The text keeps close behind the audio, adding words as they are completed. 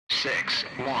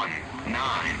619.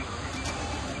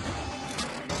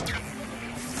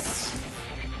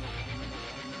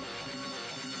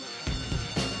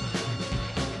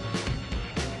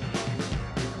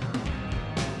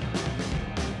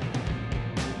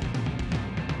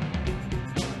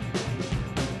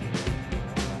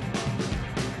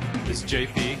 This is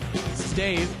JP. This is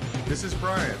Dave. This is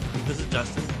Brian. This is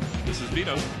Justin. This is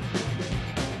Vito.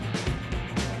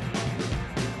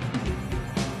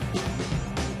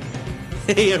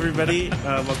 Hey, everybody.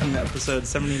 Welcome to episode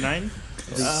 79 of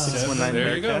the 619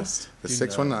 there you go. Bearcast. The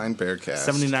 619 Bearcast.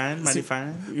 79, mighty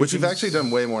fine. Which we've actually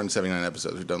done way more than 79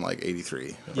 episodes. We've done like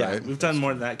 83. Yeah, right? we've done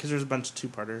more than that because there's a bunch of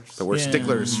two-parters. So we're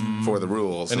sticklers for the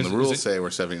rules, and And the is rules it- say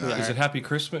we're 79. Is it Happy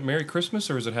Christmas, Merry Christmas,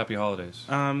 or is it Happy Holidays?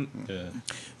 Yeah.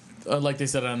 Like they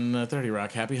said on 30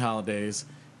 Rock, Happy Holidays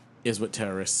is what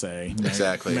terrorists say.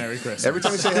 Exactly. Merry Christmas. Every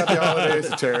time we say Happy Holidays,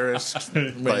 the terrorists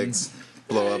like Wins.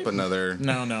 blow up another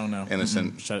No.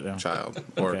 innocent Shut it down. child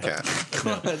or Okay.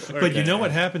 cat. But you know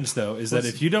what happens, though, is that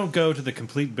if you don't go to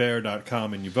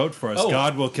thecompletebear.com and you vote for us,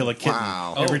 God will kill a kitten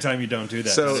Wow. every time you don't do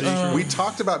that. So we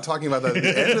talked about talking about that at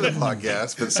the end of the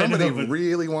podcast, but somebody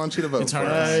really wants you to vote It's for hard.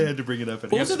 us. I had to bring it up.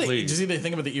 What Yes, was it? please. Did you see they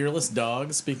think about the earless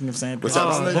dogs? Speaking of Santa Was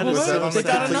Claus, that on the, that is was that so on they the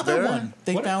got Complete another Bear? one.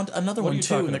 They found another what are one you too,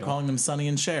 talking and they're about? calling them Sonny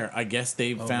and Cher. I guess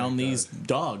they found these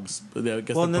dogs. I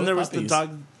guess Well, and then they're there was both the puppies.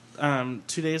 dog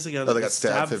 2 days ago. they that got was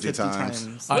stabbed 50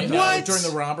 times. I know, What? during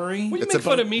the robbery. Well, you It's make a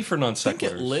fun of me for non I think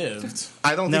it sequiturs. lived.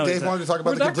 I don't No, think Dave it's a- wanted to talk about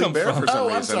Where'd the that Complete come Bear from? for some Oh,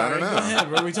 reason. I'm sorry. I don't Go know.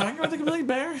 ahead. Were we talking about the Complete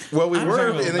Bear? Well, we I'm were,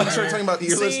 sorry. and then you started talking about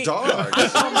earless See, dogs.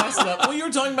 I all messed up. Well, you were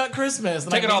talking about Christmas.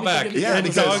 and Take I it all made me back. think of Yeah, the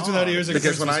because- Dogs without ears and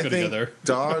Because when Christmas I go think together.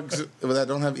 dogs that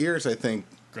don't have ears, I think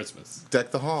Christmas.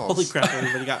 deck the halls. Holy crap,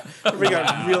 everybody got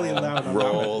really loud on that one.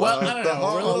 Roll Well, up I don't the know.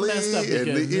 We're a little messed up holly and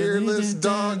because- the earless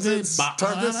dogs. It's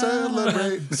time to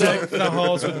celebrate. Deck the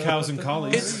halls with cows and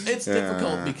collies. It's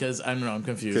difficult because I don't know. I'm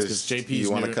confused because 'Cause JP's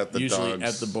you wanna cut the usually dog's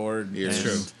at the board. ears. and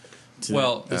True.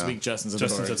 Well, this week Justin's at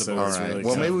Justin's the at the board. board. so All it's right. really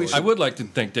Well, maybe we tough. should. I would like to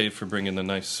thank Dave for bringing the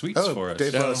nice sweets Oh, for us.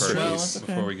 Dave brought us first, sweets.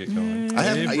 before we get going. I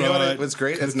have, Dave you know what? brought What's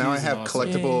great is now I cookies have and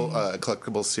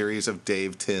collectible series of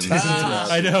Dave tins.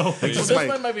 I know. Well, This this might-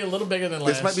 one might be a little bigger than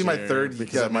last This might be my year third,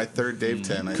 because my third Dave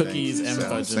tin. I cookies think. and So,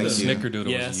 fudges. thank The you. snickerdoodle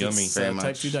Yes, was yummy. it's, Very type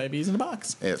much. 2 diabetes in a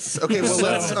box. Yes. Okay. Well,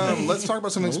 let's talk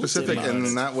about something Little specific, titty and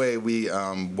box. that way we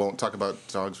won't talk about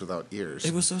dogs without ears.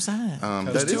 It was so sad.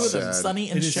 That There's two is of them, sad. Sonny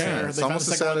and It is Cher. sad. They It's found almost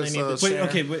the as second sad one. as They named it Wait, Cher.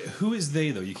 okay, wait, who is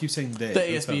they, though? You keep saying they. The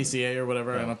Who's them? ASPCA or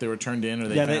whatever. I don't know if they were turned in or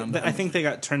they Yeah, found I think they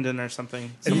got turned in or something.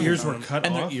 And Something ears were wrong. cut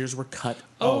and off? their ears were cut.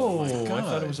 Oh, my I God.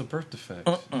 thought it was a birth defect.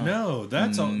 No,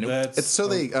 that's all. That's It's so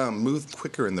they move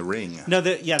quicker in the ring. No,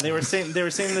 they were saying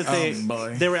that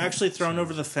boy. they were actually thrown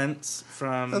over the fence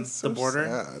from That's so the border,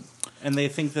 sad. and they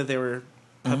think that they were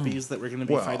puppies that were going to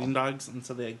be Well, fighting dogs, and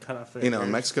so they cut off their. You know, in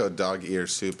ears. Mexico, dog ear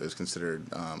soup is considered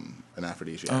an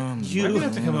aphrodisiac. You I'm gonna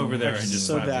have to come over there and just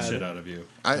So slap the bad. shit out of you.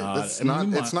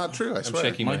 It's not true. I swear.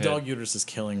 shaking My my dog head. uterus is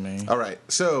killing me. All right,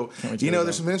 so wait to you go know, to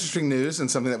there's that. some interesting news and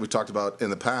something that we've talked about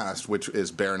in the past, which is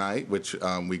Bear Night, which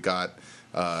we got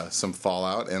some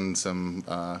fallout and some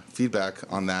feedback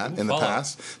on that in the fallout.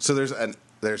 past. So there's an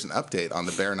update on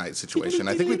the Bear Night situation.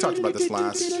 I think we talked about this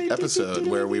last episode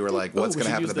where we were like, "What's we going to should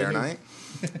happen use to Bear that here. Night?"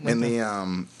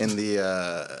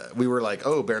 We were like,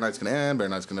 "Oh, Bear Night's going to end. Bear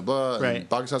Night's going to blah." And Right.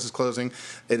 Bacchus House is closing.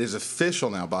 It is official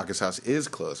now. Bacchus House is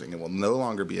closing. It will no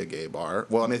longer be a gay bar.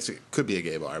 Well, I mean, it could be a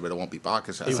gay bar, but it won't be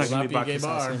Bacchus House. It It's will not not going to be a be gay Bacchus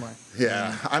House bar. anymore.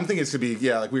 Yeah, I'm thinking it's gonna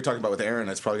be like we were talking about with Aaron.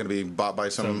 It's probably gonna be bought by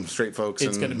some straight folks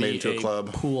It's going and to made be into a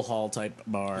club. pool hall type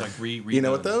bar. Like You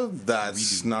know what though?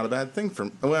 That's not a bad thing for.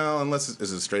 Well, unless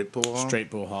is it a straight pool hall? Straight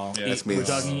pool hall. Yeah, that's We're me.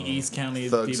 talking East County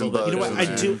Thugs people. and That, you know bugs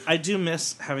what? and I do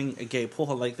miss having a gay pool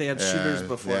hall. Like they had Yeah, shooters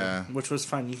before, yeah. which was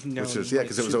fun. You can go. Which is and,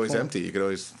 because it was shoot always pool. empty. You could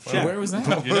always. Yeah. Where was that?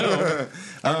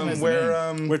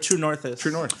 Where True North is.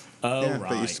 True North. Oh, Yeah, right.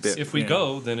 that used to be it. If we Yeah.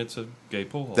 go, then it's a gay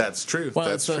pool hall. That's true. Well,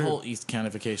 That's it's the true. whole East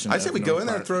Countification. I say of we go North in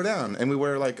there and Park. throw down, and we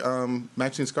wear like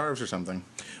matching scarves or something,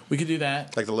 We could do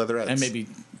that. like the leatherettes. And maybe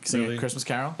sing Really? a Christmas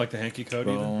carol. Like the hanky code,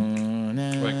 even.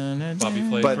 Like Bobby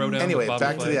Flay. But throw down anyway, Bobby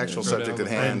back to Flay, the actual throw subject down at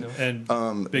the hand.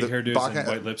 And big the hairdos Bacchus- and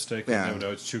white lipstick Yeah. and no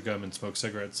notes, chew gum and smoke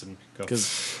cigarettes and go.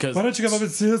 Because Why don't you come up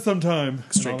and see us sometime?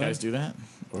 straight guys do that?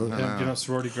 Yeah, you know,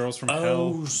 sorority girls from hell.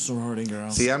 Oh, sorority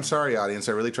girls. See, I'm sorry, audience.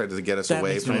 I really tried to get us That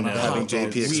away makes from me having mad.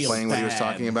 JP Real explain what he was bad.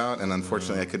 talking about, and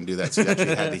unfortunately, I couldn't do that. So you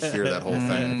actually had to hear that whole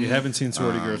thing. If you haven't seen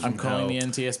sorority girls from I'm calling the hell,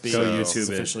 NTSB. Go It's YouTube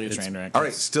it. officially a It's- train wreck. All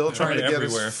right, still trying to Right, get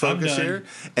everywhere. us focused I'm done. here.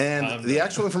 And I'm the done.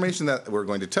 actual information that we're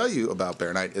going to tell you about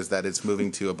Bear Night is that it's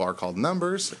moving to a bar called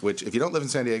Numbers, which if you don't live in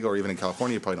San Diego or even in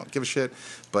California, you probably don't give a shit.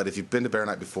 But if you've been to Bear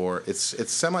Night before, it's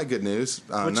semi good news.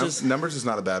 Which is- Numbers is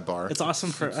not a bad bar. It's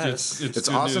awesome for us. It's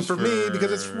awesome awesome news for me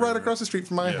because it's right across the street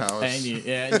from my Yeah. house. And you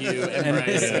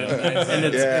embrace it. And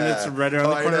it's right around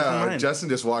the corner I from know. mine. Justin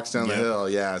just walks down the Yep. hill.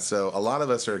 Yeah, so a lot of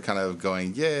us are kind of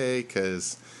going, yay,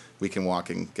 because we can walk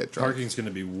and get drunk. Parking's going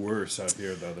to be worse out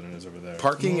here though than it is over there.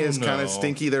 Parking is kind no. of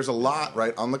stinky. There's a lot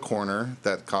right on the corner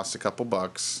that costs a couple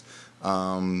bucks.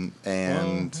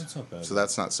 And that's not bad. so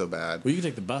that's not so bad. Well, you can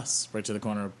take the bus right to the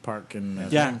corner of Park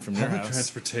and Yeah. from your Public house.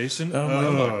 transportation. Oh,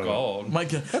 Oh my god. My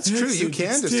God. That's true. You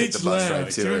can just take the bus right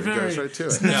to it. It goes right to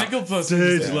it. Snaggle bus.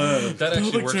 Stage left. That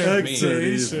actually Public works for me.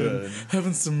 transportation.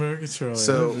 Having some Murgatroyd.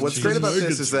 So what's great about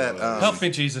this is that Help me,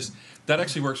 Jesus. That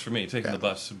actually works for me. Taking the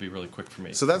bus would be really quick for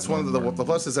me. so that's one of the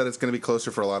plus is that it's going to be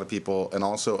closer for a lot of people, and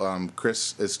also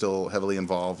Chris is still heavily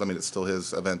involved. I mean, it's still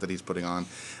his event that he's putting on.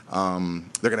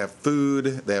 They're going to have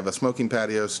food. They have a smoking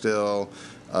patio still.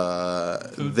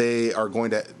 They are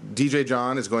going to DJ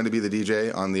John is going to be the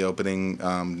DJ on the opening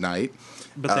night.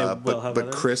 But they will have but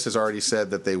other- Chris has already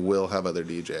said that they will have other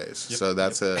DJs. So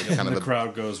that's a kind of The a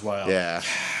crowd goes wild. yeah.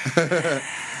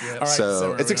 All right, So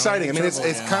we're it's gonna exciting. I have mean, it's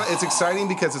trouble kind of it's exciting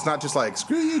because it's not just like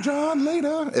screw you, John,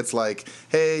 later. It's like,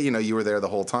 hey, you were there the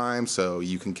whole time, so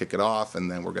you can kick it off,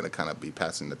 and then we're going to kind of be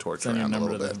passing the torch Send your around a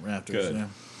number little to bit. the Raptors. Good. Yeah.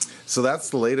 So that's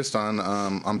the latest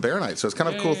on Bear Night. So it's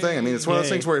kind of a cool thing. I mean, it's one of those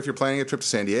Yay. things where if you're planning a trip to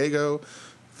San Diego,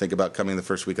 think about coming the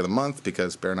first week of the month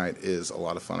because Bear Night is a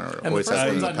lot of fun. Or And the always first has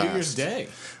been in one's the on past. New Year's Day.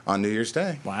 On New Year's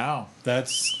Day. Wow.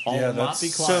 That's All yeah. will not That's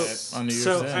be quiet on New Year's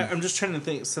So Day. I'm just trying to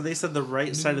think. So they said the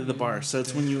right side of the bar. So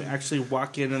it's when you actually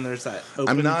walk in and there's that open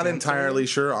I'm not dance entirely area?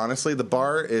 sure, honestly. The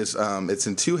bar is it's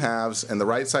in two halves, and the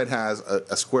right side has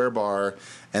a square bar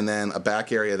and then a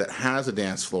back area that has a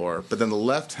dance floor. But then the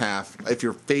left half, if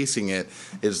you're facing it,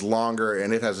 is longer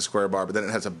and it has a square bar, but then it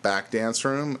has a back dance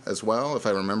room as well, if I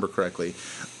remember correctly.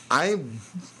 I'm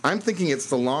thinking it's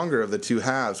the longer of the two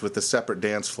halves with the separate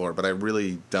dance floor, but I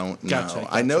really don't know. Gotcha.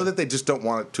 I know that they just don't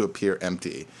want it to appear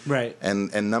empty. Right.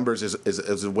 And Numbers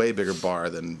is a way bigger bar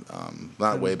than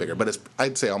not way bigger, but it's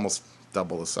I'd say almost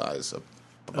double the size of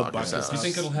Bacchus Bacchus House. Do you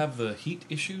think it'll have the heat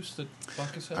issues that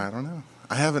Bacchus has? I don't know.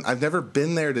 I've never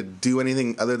been there to do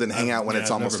anything other than hang out when Yeah,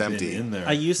 it's I've almost never empty. been in there.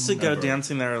 I used to go Never.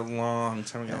 dancing there a long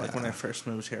time ago, like when I first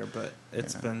moved here, but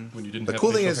it's been. When you didn't The have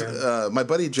cool thing facial is, hair? my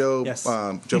buddy Joe, Yes.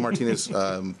 Joe Martinez,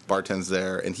 bartends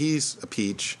there, and he's a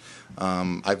peach.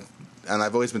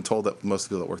 I've always been told that most of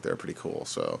the people that work there are pretty cool.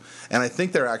 So, and I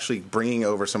think they're actually bringing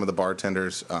over some of the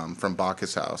bartenders from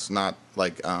Bacchus House. Not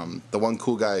like the one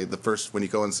cool guy. The first when you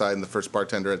go inside, and the first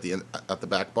bartender at the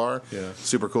back bar, Yeah.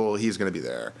 super cool. He's going to be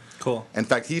there. Cool. In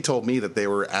fact, he told me that they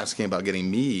were asking about getting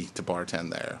me to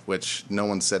bartend there, which no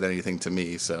one said anything to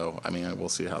me. So, I mean, we'll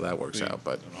see how that works out.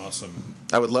 But Awesome.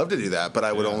 I would love to do that, but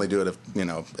I would Yeah. only do it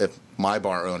if my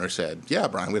bar owner said, "Yeah,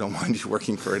 Brian, we don't mind you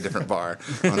working for a different bar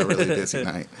on a really busy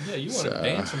night." Yeah, you want to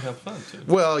dance and have fun too.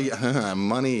 Well, yeah,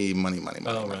 money. Oh, money.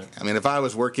 right. I mean, if I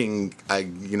was working,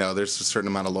 there's a certain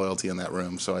amount of loyalty in that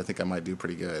room, so I think I might do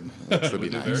pretty good, which would be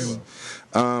Do nice. very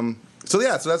well. So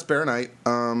that's Bear Night.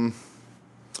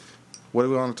 What do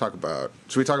we want to talk about?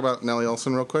 Should we talk about Nelly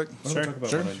Olsen real quick? Sure. Talk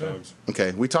about One-Eyed Dogs.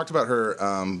 Okay, we talked about her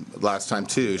last time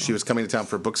too. She was coming to town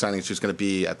for a book signing. She was going to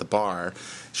be at the bar.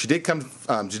 She did come.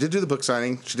 She did do the book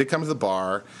signing. She did come to the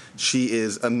bar. She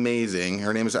is amazing.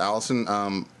 Her name is Allison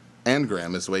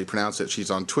Angram, is the way you pronounce it.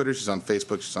 She's on Twitter. She's on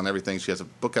Facebook. She's on everything. She has a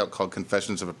book out called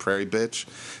Confessions of a Prairie Bitch.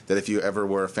 That if you ever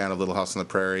were a fan of Little House on the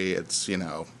Prairie, it's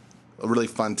a really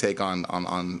fun take on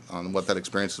what that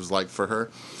experience was like for her.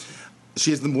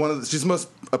 She's the most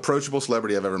approachable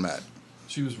celebrity I've ever met.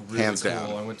 She was really Hands cool.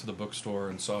 down. I went to the bookstore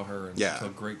and saw her and Yeah.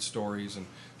 told great stories, and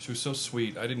she was so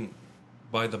sweet. I didn't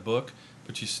buy the book,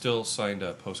 but she still signed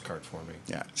a postcard for me.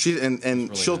 Yeah, she and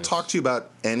really she'll nice. talk to you about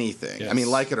anything. Yes. I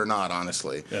mean, like it or not,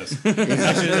 honestly. Yes. She's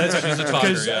a talker,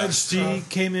 Because yeah. she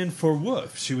came in for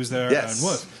Woof. She was there Yes. on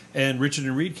Woof. And Richard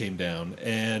and Reed came down,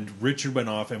 and Richard went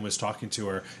off and was talking to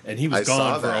her, and he was I saw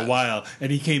gone for that. a while,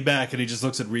 and he came back, and he just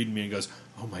looks at Reed and me and goes,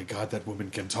 "Oh my God, that woman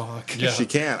can talk." Yeah. She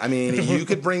can't. I mean, you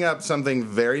could bring up something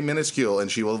very minuscule, and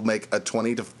she will make a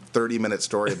 20 to 30-minute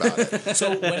story about it.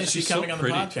 So when is she She's so coming on the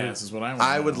pretty, podcast? too. Is what I want.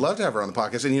 I would love to have her on the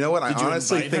podcast, and you know what? Did I you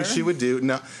honestly invite think her? she would do.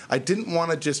 No, I didn't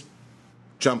want to just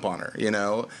jump on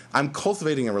her. I'm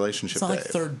cultivating a relationship. It's not like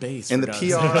Dave. third base. In for the God's PR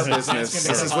sake. business, It's gonna be this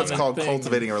a is what's common called thing.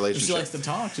 cultivating a If she relationship. likes to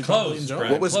talk. She Close, probably enjoy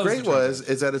Brian. it. What was Close great the was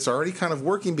is that it's already kind of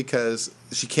working because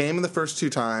she came in the first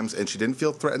two times and she didn't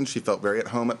feel threatened. She felt very at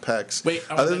home at Pecs. Wait,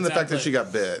 I want other than the that fact that template. she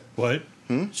got bit. What?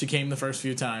 She came the first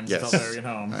few times. Yes. She felt very at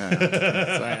home.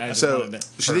 I just So wanted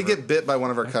to- she did get bit by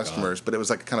one of our customers, but it was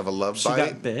like kind of a love bite.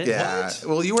 got bit? Yeah. What?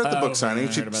 Well, you were at the book I signing.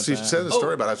 She heard about said that. the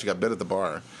story about how she got bit at the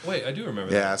bar. Wait, I do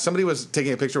remember Yeah, that. somebody was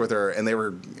taking a picture with her, and they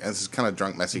were this kind of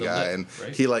drunk, messy The guy, lip, and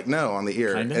right? he on the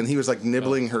ear, Kinda? and he was like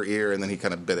nibbling her ear, and then he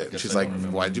kind of bit it. And Guess she's I like, don't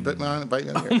remember. "Why'd you bite me on the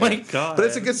ear?" Oh my Yeah. God. But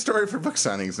it's a good story for book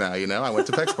signings now. I went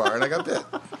to Pecs Bar and I got bit.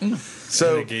 In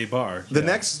So a gay bar. the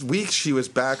next week, she was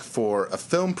back for a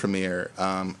film premiere,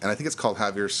 and I think it's called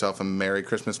 "Have Yourself a Merry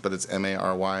Christmas," but it's Mary.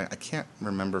 I can't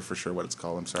remember for sure what it's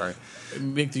called. I'm sorry.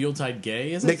 Make the Yuletide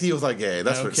gay, is it? Make the Yuletide gay.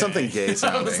 That's what Okay. something gay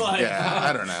sounding. was like- yeah,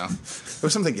 I don't know. It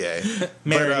was something gay.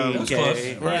 Mary But,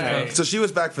 Gay. Right. so she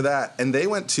was back for that, and they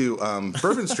went to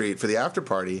Bourbon Street for the after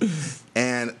party,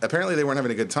 and apparently they weren't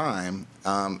having a good time.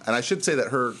 And I should say that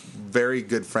her very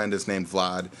good friend is named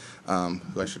Vlad,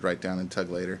 who I should write down and tug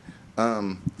later.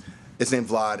 It's named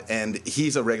Vlad, and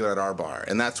he's a regular at our bar,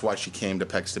 and that's why she came to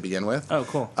Pecs to begin with. Oh,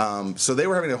 cool. So they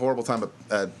were having a horrible time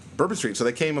at Bourbon Street, so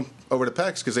they came over to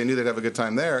Pecs because they knew they'd have a good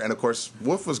time there, and of course,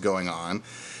 Wolf was going on.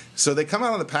 So they come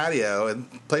out on the patio, and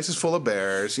the place is full of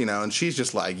bears, and she's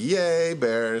just like, yay,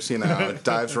 bears,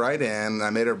 dives right in. I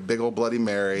made her big old Bloody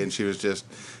Mary, and she was just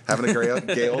having a great,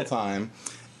 gay old time.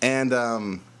 And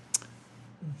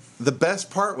the best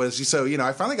part was,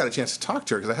 I finally got a chance to talk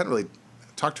to her because I hadn't really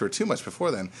talked to her too much before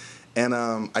then. And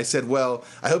I said, well,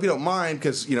 I hope you don't mind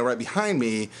because, right behind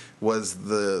me was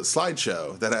the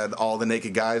slideshow that had all the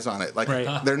naked guys on it. Like,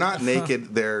 Right. They're not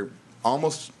naked. They're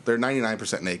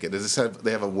 99% naked.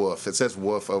 They have a woof. It says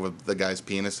woof over the guys'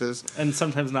 penises. And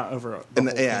sometimes not over. And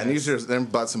these are them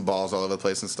butts and balls all over the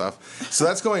place and stuff. So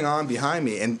that's going on behind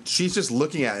me, and she's just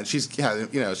looking at it.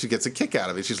 And she gets a kick out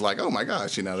of it. She's like, "Oh my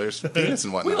gosh, there's penis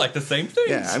and whatnot." We like the same things.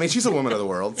 Yeah, I mean, she's a woman of the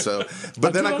world. So,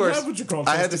 but then of course,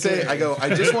 I had to say, I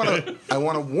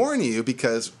want to warn you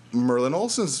because Merlin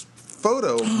Olsen's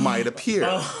photo might appear.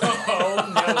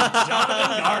 Oh no,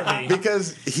 Jonathan Garvey.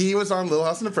 Because he was on Little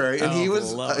House on the Prairie, and he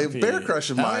was a Lumpy. bear crush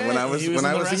of mine when I was in the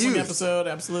a wrestling youth. episode,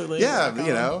 absolutely.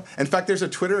 Yeah, In fact, there's a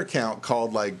Twitter account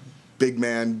called like Big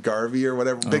Man Garvey or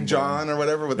whatever, Big John or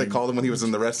whatever, what they called him when he was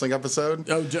in the wrestling episode.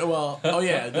 Oh, John.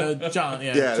 Yeah,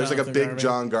 Yeah, there's like a Jonathan Big Garvey,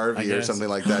 John I Garvey or guess. something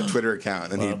like that Twitter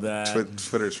account, and Love that.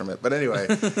 Twitters from it. But anyway,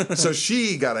 so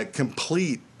she got a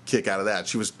complete kick out of that.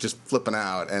 She was just flipping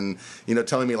out and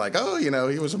telling me like, oh,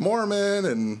 he was a Mormon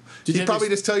and he'd probably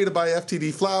just tell you to buy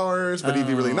FTD flowers, but he'd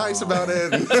be really nice about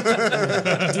it.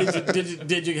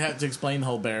 Did you have to explain the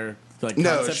whole bear?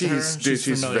 No, concept to her? she's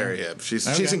familiar? very hip. She's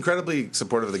Okay. incredibly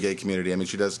supportive of the gay community. I mean,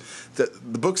 she does. The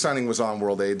book signing was on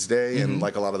World AIDS Day, and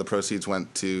like a lot of the proceeds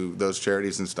went to those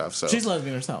charities and stuff. So She's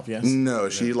lesbian herself, yes. no,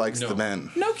 she likes No. the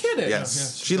men. No kidding.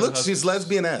 Yes, Yeah, she's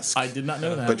lesbian-esque. I did not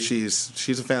know that. But she's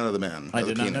a fan of the men. I of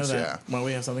the did not penis, know that. Yeah. Well,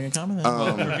 we have something in common then.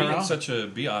 Well, for being such a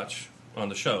biatch on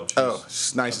the show.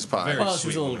 She's nice as pie. very Well,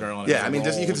 sweet she's a little woman. girl. In Yeah, a I mean,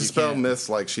 role. you can dispel can't- myths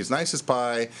like she's nice as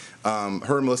pie.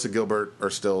 Her and Melissa Gilbert are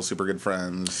still super good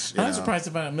friends. I'm surprised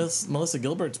to find out Melissa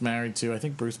Gilbert's married to, I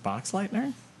think, Bruce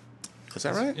Boxleitner, Is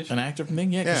that right? an actor from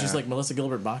Thing. Yeah, because Yeah. she's like Melissa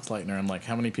Gilbert Boxleitner. I'm like,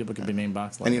 how many people could be named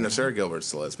Boxleitner? And Sarah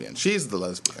Gilbert's the lesbian. She's the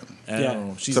lesbian. Oh,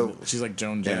 Yeah. she's like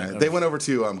Joan Jett. Yeah, of- they went over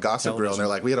to Gossip Grill, and television. they're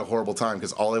like, we had a horrible time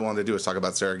because all they wanted to do was talk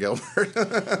about Sarah Gilbert.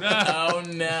 Oh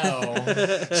no!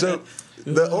 So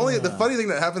the funny thing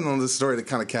that happened on this story to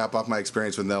kind of cap off my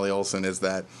experience with Nelly Olsen is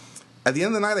that at the end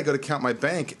of the night, I go to count my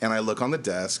bank, and I look on the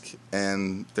desk,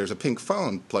 and there's a pink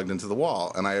phone plugged into the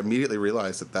wall, and I immediately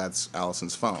realize that that's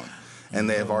Allison's phone, and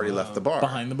they have already left the bar.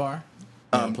 Behind the bar.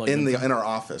 Plugged In our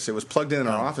office. It was plugged in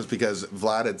our office because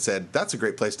Vlad had said that's a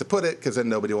great place to put it because then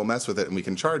nobody will mess with it and we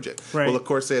can charge it. Right. Well, of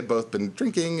course they had both been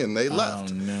drinking and they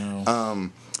left. Oh no!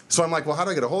 So I'm like, well, how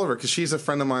do I get a hold of her? Because she's a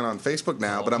friend of mine on Facebook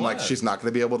now, but I'm like, Vlad. she's not going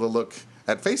to be able to look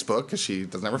at Facebook because she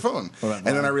doesn't have her phone. Well, And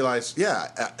then I realized,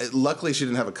 luckily she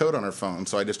didn't have a code on her phone,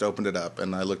 so I just opened it up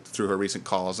and I looked through her recent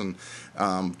calls and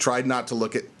tried not to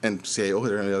look at and say, oh, are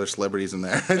there any other celebrities in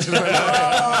there? I just went,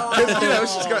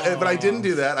 'cause, she's got, but I didn't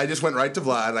do that. I just went right to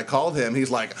Vlad and I called him. He's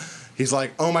like,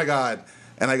 oh my God.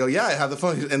 And I go, yeah, I have the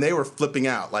phone. And they were flipping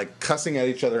out, like cussing at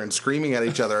each other and screaming at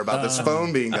each other about this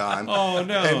phone being gone. Oh,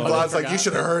 no. And Vlad's like, forgot? you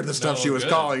should have heard the stuff No, she was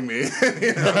good. calling me.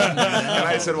 And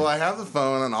I said, well, I have the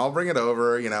phone and I'll bring it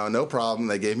over, no problem.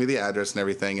 They gave me the address and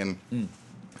everything. And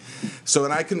so,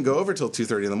 and I couldn't go over till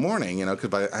 2:30 in the morning,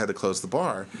 because I had to close the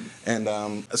bar. And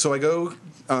so I go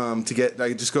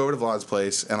I just go over to Vlad's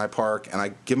place and I park and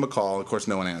I give him a call. Of course,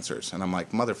 no one answers. And I'm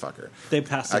like, motherfucker. They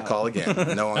passed out. I call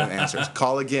again. No one answers.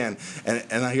 Call again.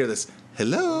 And I hear this,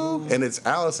 hello. And it's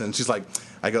Allison. She's like,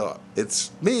 I go,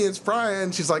 it's me, it's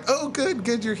Brian. She's like, oh, good,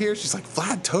 you're here. She's like,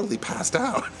 Vlad totally passed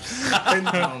out. And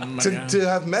Oh, my God. to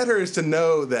have met her is to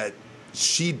know that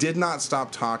she did not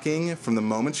stop talking from the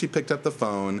moment she picked up the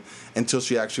phone until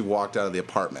she actually walked out of the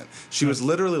apartment. She was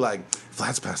literally like,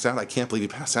 Vlad's passed out. I can't believe he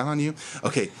passed out on you.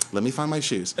 Okay, let me find my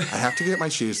shoes. I have to get my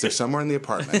shoes. They're somewhere in the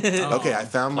apartment. Okay, I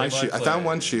found my shoe. I found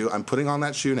one shoe. I'm putting on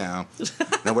that shoe now.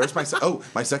 Now, where's my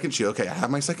my second shoe? Okay, I have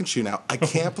my second shoe now. I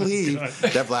can't believe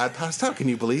that Vlad passed out. Can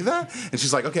you believe that? And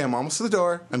she's like, okay, I'm almost to the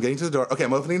door. I'm getting to the door. Okay,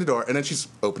 I'm opening the door. And then she's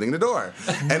opening the door.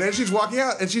 And then she's walking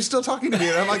out, and she's still talking to me.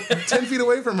 And I'm like 10 feet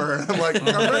away from her. And I'm like, I'm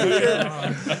right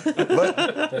here.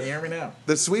 But They hear me now.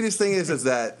 the sweetest thing is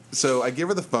that, so I give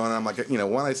her the phone, and I'm like,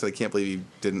 one, I said, I can't believe you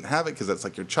didn't have it, because that's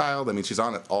like your child. I mean, she's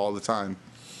on it all the time.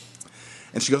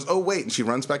 And she goes, oh, wait. And she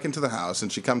runs back into the house,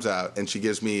 and she comes out, and she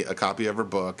gives me a copy of her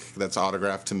book that's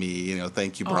autographed to me.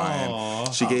 Thank you, Brian.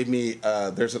 Aww. She gave me,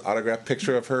 there's an autographed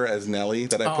picture of her as Nelly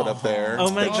that I put up there.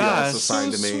 Oh, my that she gosh. also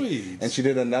signed So to me. sweet. And she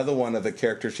did another one of the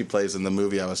characters she plays in the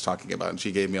movie I was talking about, and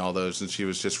she gave me all those, and she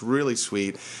was just really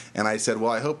sweet. And I said,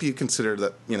 well, I hope you consider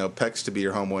that, Pecs to be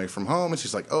your home away from home. And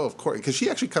she's like, oh, of course, because she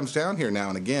actually comes down here now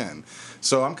and again.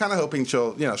 So I'm kind of hoping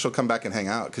she'll come back and hang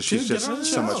out, because she's Dude, just get on the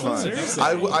so show. much fun. Seriously.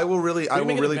 I will really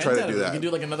try to do We that. can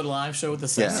do like another live show with the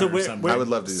Yeah. center So or something. I would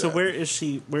love to do So that. where is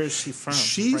she from?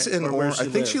 She's Right? in Or where Orange. I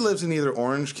think she live? lives in either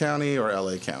Orange County or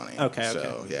LA County. Okay, So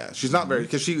okay. yeah, she's not very,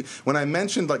 because when I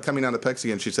mentioned like coming down to Pecs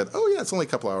again, she said, "Oh yeah, it's only a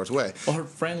couple hours away." Well, her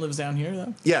friend lives down here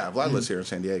though. Yeah, Vlad lives here in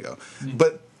San Diego,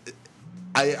 but.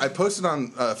 I posted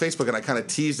on Facebook, and I kind of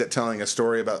teased at telling a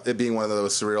story about it being one of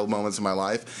those surreal moments in my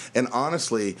life. And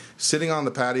honestly, sitting on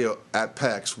the patio at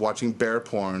Pecs watching bear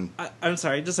porn. I'm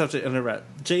sorry, I just have to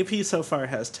interrupt. JP so far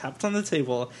has tapped on the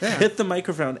table, hit the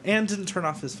microphone, and didn't turn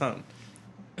off his phone.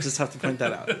 Just have to point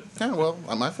that out. Yeah, well,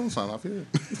 my phone's not off either.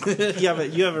 You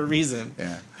have a reason.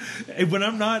 Yeah. Hey, when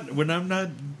I'm not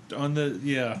on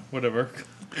the whatever.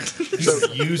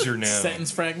 So User now. Sentence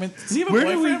fragment. Does he have a Where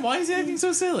do boyfriend? we- Why is he acting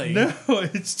so silly? No,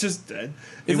 it's just. Is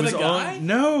it a guy?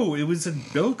 No, it was a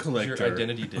bill collector. Your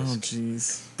identity disc. Oh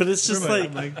jeez. But it's just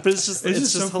Remember, like, like- but it's just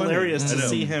just so funny. hilarious to I know.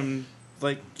 see him,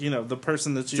 like, the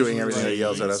person that's doing usually everything like, he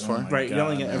yells at us for. Oh my right, God.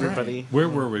 yelling at everybody. Where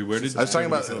were we? Where did I was talking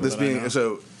about Everybody this said that I know. being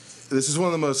so. This is one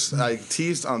of the most I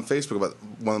teased on Facebook about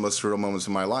one of the most surreal moments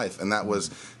in my life, and that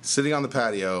was sitting on the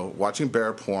patio watching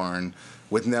bear porn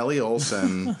with Nelly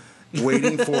Olsen,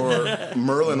 waiting for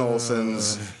Merlin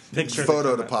Olsen's Picture to photo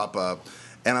come to up. pop up.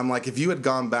 And I'm like, if you had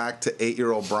gone back to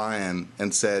 8-year-old Brian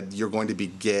and said, you're going to be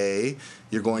gay,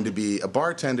 you're going to be a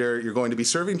bartender, you're going to be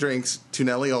serving drinks to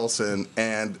Nelly Olsen,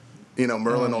 and Merlin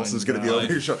Oh my Olsen's going to be God.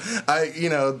 over your show.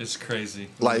 It's crazy.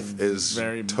 Life is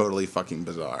Very totally fucking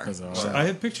bizarre. bizarre. So- I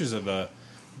have pictures of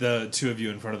the two of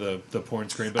you in front of the porn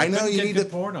screen, but I know couldn't you get need good to-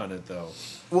 porn on it though.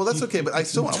 Well, that's okay, but I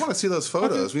want to see those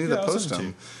photos. Okay, We need yeah, to I'll post send it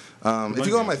them. to If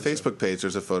you go on my Remind me, Facebook page,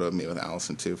 there's a photo of me with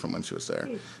Allison too from when she was there.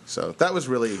 So that was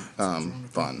really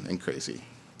fun and crazy.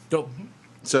 Go.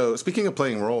 So speaking of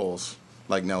playing roles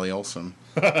like Nelly Olsen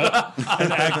And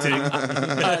acting.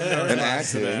 and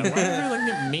acting, Why are you looking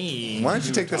at me? why don't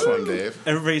you take this one, Dave?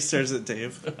 Everybody stares at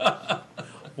Dave.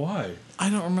 Why? I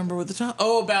don't remember what the top.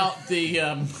 Oh, about the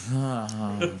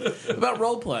about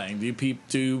role playing.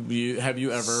 Have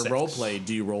you ever role played?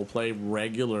 Do you role play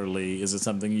regularly? Is it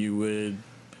something you would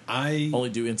I only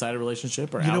do inside a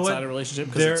relationship or You know outside what? a relationship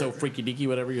because There- it's so freaky deaky?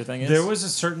 Whatever your thing is. There was a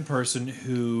certain person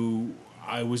who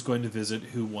I was going to visit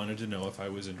who wanted to know if I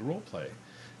was into role play,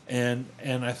 and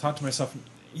I thought to myself,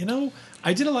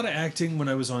 I did a lot of acting when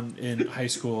I was in high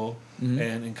school and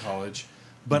in college,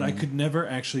 but I could never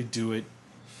actually do it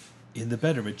in the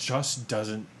bedroom. It just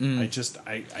doesn't. I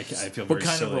feel What very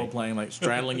kind silly. of role playing? Like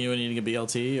straddling you and eating a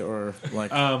BLT, or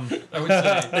like I would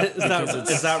say,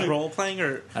 Is that role playing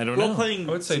or I don't role know. playing?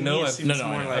 I would say to no, me, it I've- seems No,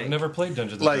 more I- like I've never played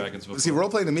Dungeons and Dragons Like, before. see, role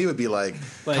playing to me would be like,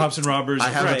 Cops and robbers. I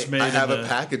have French maid I have in a the-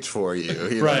 package for you.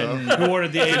 You Right. know? Who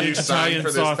ordered the 8-inch sign Italian for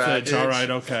this sausage? package. All right.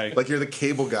 Okay. Like you're the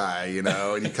cable guy,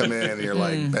 and you come in and you're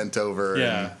like bent over.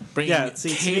 Yeah. bringing Yeah, see,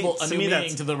 to cable me- a to new me meaning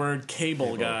that's- to the word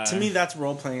cable guy. to me that's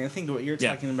role playing. I think what you're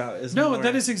Yeah. talking about is No, more,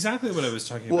 that is exactly what I was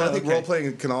talking Well, about. I think Okay. role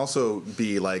playing can also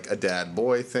be like a dad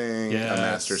boy thing, Yes. a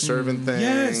master servant thing.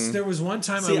 Yes, there was one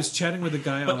time I See, was chatting with a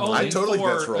guy But on. only I totally think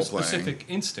for that's a role-playing. specific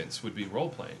instance would be role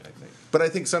playing. I think. But I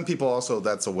think some people also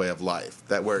that's a way of life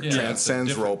that where it Yeah, transcends it's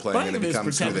a different- role playing and it Playing is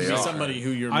becomes who pretending they to be are. somebody who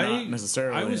you're not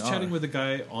necessarily. I was are. chatting with a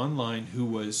guy online who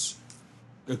was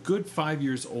a good 5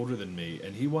 years older than me,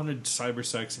 and he wanted cyber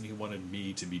sex, and he wanted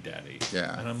me to be daddy.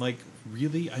 Yeah. And I'm like,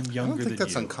 really? I'm younger than you. I don't think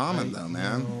that's uncommon, though,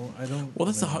 man. No, I don't. Well,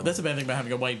 that's the bad thing about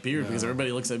having a white beard because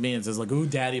everybody looks at me and says like, "Ooh,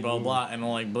 daddy, blah blah," and I'm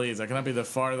like, "Please, I cannot be the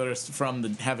farthest from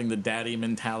having the daddy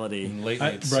mentality." And lately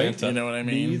it's right? Santa. You know what I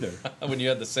mean? Me either. When you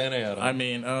had the Santa hat on. I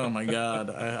mean, oh my god,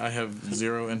 I have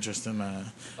zero interest in that.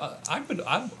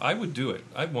 I would do it.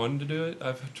 I wanted to do it.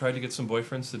 I've tried to get some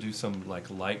boyfriends to do some like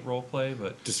light role play,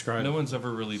 but Describe no it. one's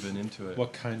ever really been into it.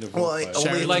 What kind of Well, role play? only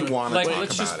Sherry, if like you want to like talk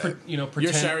let's just about it. You're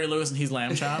pretend. Sherry Lewis and he's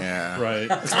Lamb Chop. Yeah. Right.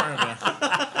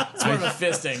 It's more of a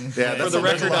fisting. Yeah, For that's the a-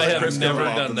 there's record, a lot I of have Chris never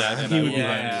involved done in that. and He I would be won't.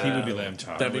 lamb. He would be lamb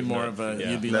chop. That'd be I would more know. of a.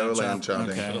 Yeah. You'd be No lamb lamb chop.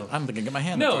 chopping. Okay. I'm thinking, get my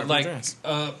hand. No, up like dress.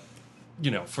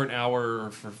 for an hour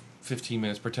or for 15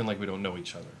 minutes, pretend like we don't know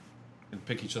each other, and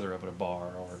pick each other up at a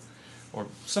bar or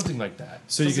something like that.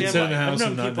 So you See, can sit in the I've house known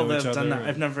and not people know that each have other. done that.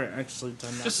 I've never actually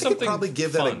done that. Just I could something probably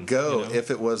give that a fun, go you know? if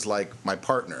it was like my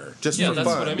partner, just Yeah, for that's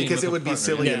fun, what I mean, because with it a would be partner,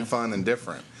 silly yeah. and fun and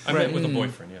different. I met with a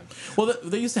boyfriend. Yeah. Well,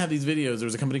 they used to have these videos. There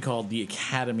was a company called The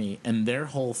Academy, and their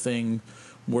whole thing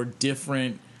were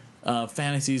different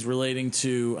fantasies relating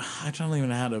to. I don't even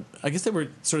know how to. I guess they were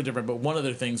sort of different, but one of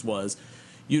their things was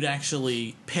you'd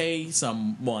actually pay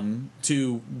someone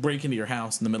to break into your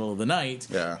house in the middle of the night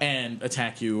Yeah. and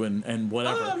attack you and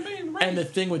whatever. Oh, I mean, right. And the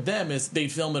thing with them is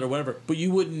they'd film it or whatever, but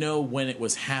you wouldn't know when it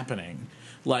was happening.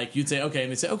 Like you'd say, okay,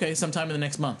 and they'd say, okay, sometime in the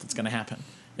next month it's going to happen.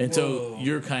 And so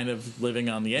you're kind of living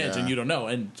on the edge, Yeah. and you don't know.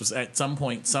 And just at some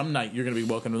point, some night, you're going to be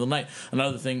woken in the night.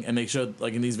 Another thing, and they showed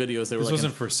like in these videos, they were This like,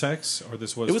 wasn't for sex, or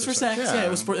this was. it was for sex. Yeah. Yeah, it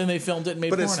was for, and they filmed it and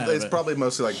made But porn it's out of it's it. probably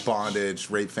mostly like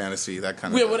bondage, rape fantasy, that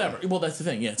kind of Yeah, thing. whatever. Well, that's the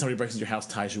thing. Yeah, somebody breaks into your house,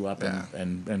 ties you up,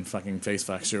 and fucking face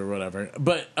fucks you or whatever.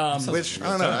 But Which, I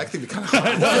don't know, that could be kind of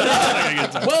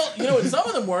hot. well, you know what? Some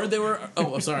of them were. They were.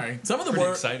 Oh, I'm sorry. Some of them Pretty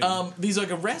were. exciting. These like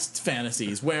arrest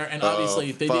fantasies where, and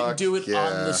obviously they didn't fuck do it on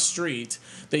yeah. the street.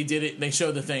 They did it. They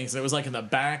showed the things. It was like in the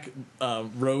back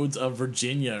roads of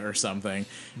Virginia or something.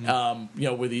 You know,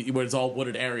 where it's all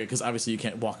wooded area because obviously you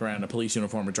can't walk around in a police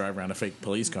uniform or drive around a fake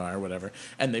police car or whatever.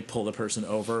 And they pull the person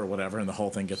over or whatever, and the whole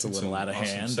thing gets a little out of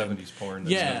awesome hand. 70s porn.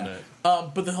 That's Yeah, done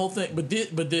that. but the whole thing, but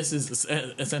this is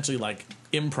essentially like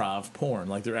improv porn.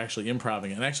 Like they're actually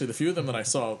improving it. And actually, the few of them that I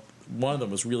saw, one of them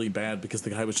was really bad because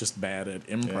the guy was just bad at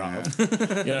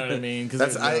improv. You know what I mean?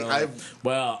 Because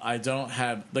well, I don't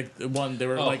have like the one. They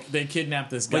were like they kidnapped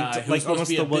this guy who was supposed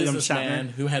to be a businessman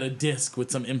who had a disc with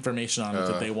some information on it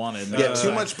that they wanted. Yeah,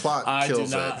 too much plot I do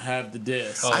kills not it. have the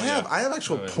disc. I have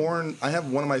actual porn. I have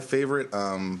one of my favorite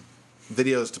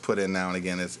videos to put in now and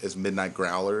again is Midnight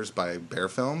Growlers by Bear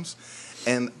Films,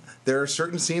 and there are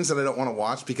certain scenes that I don't want to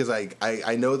watch because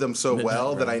I know them so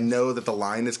well that I know that the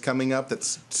line is coming up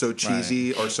that's so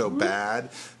cheesy or so bad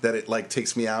that it like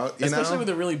takes me out. You Especially know? when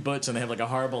they're really butch and they have like a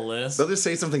horrible list. They'll just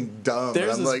say something dumb,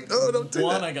 There's and I'm this like, oh, don't do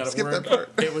one that. I got Skip it that part.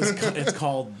 it's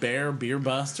called Bear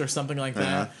Bust or something like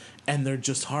that, and they're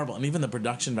just horrible. And even the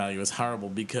production value is horrible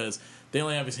because they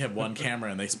only obviously have one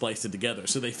camera and they spliced it together.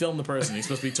 So they film the person he's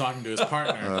supposed to be talking to his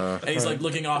partner, and he's like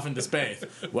looking off into space.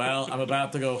 Well, I'm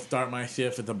about to go start my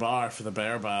shift at the bar for the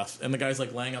Bear Bust, and the guy's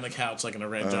like laying on the couch like in a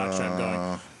red jockstrap,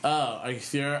 going, "Oh, are you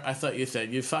sure? I thought you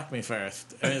said you fuck me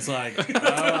first." And it's like,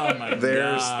 oh my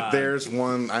god. There's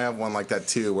one. I have one like that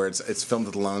too, where it's filmed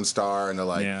at the Lone Star, and they're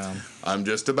like, "I'm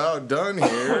just about done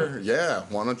here. Yeah,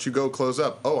 why don't you go close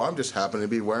up? Oh, I'm just happen to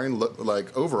be wearing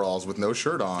like overalls with no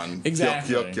shirt on.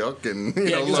 Exactly. Yuck, yuck, yuck." And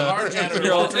Because our janitor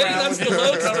You're all, walked "Hey, around that's with the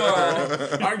Lone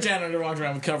Star." our janitor walked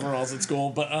around with coveralls at school,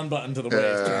 but unbuttoned to the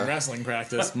waist during wrestling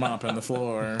practice, mopping the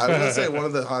floor. I was gonna say one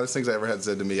of the hottest things I ever had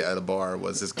said to me at a bar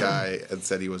was this guy had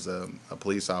said he was a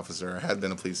police officer, had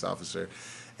been a police officer,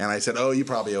 and I said, "Oh, you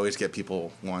probably always get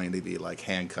people wanting to be like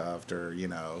handcuffed or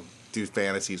do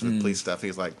fantasies with police stuff." And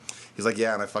he's like,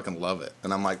 "Yeah, and I fucking love it."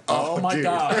 And I'm like, "Oh, my dude."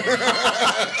 god!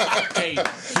 Hey,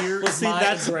 here's my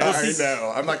that's address. I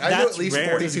know. I'm like, I know at least rare.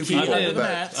 42 Keep people. up with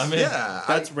that- that. I'm in. Yeah,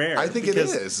 That's rare. I think it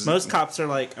because is. Most cops are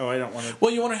like, "Oh, I don't want to."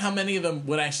 Well, you wonder how many of them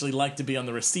would actually like to be on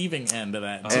the receiving end of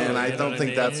that. Too, And I you know don't what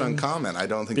think that's mean? uncommon. I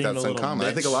don't think Being a that's little uncommon.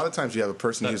 I think a bitch. lot of times you have a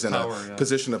person That who's in power, a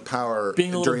position of power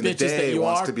Being a little during the bitches that day you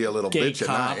wants are, to be a little gay bitch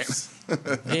cops.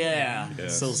 Yeah,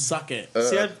 so suck it.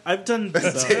 See, I've done.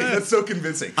 That's so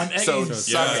convincing. I'm egging, So so,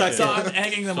 suck it. I'm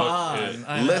egging them on.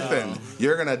 I know. Listen,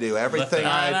 you're gonna do everything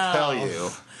I I know. tell you.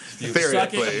 Suck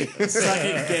Theoretically. it, suck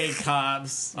it, gay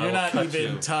cops. You're will not cut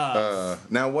even you. tough.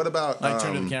 Now, what about Like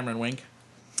turn to the camera and wink.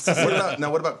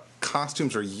 what about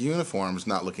costumes or uniforms?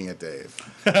 Not looking at Dave.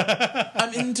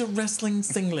 I'm into wrestling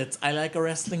singlets. I like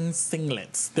wrestling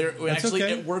singlets. They're actually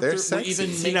okay. at work. They're We're sexy. even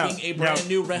See, making a brand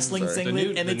new wrestling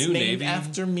singlet, The and new it's named Navy.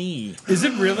 after me. Is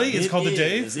it really? It's It called the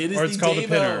is. Dave, It is or it's the called the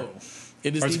Pinner. Davo.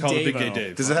 It is Or it's the called a Big Davo. Gay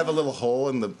Dave. Does it have a little hole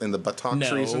in the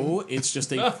buttocks reason? No, it's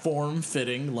just a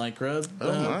form-fitting lycra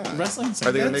my. wrestling Are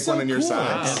singlet. they going to make one in your And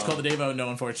size? it's called the Davo. No,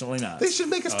 unfortunately not. They should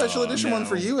make a special edition one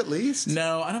for you at least.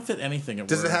 No, I don't fit anything at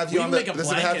Does it work. have you We on can the- make a does it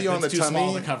blanket have you on that's the too small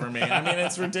tummy? to cover me. I mean,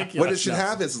 it's ridiculous. What it should No.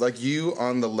 have is like you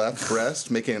on the left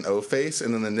breast making an O face,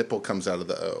 and then the nipple comes out of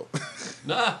the O.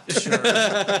 Nah. Sure.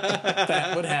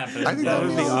 That would happen. I think That that would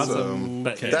would be awesome.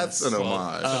 But That's an Well,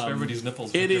 homage. everybody's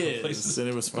nipples. it are different is, places. and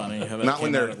it was funny. How that Not when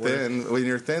came they're out at work. thin. When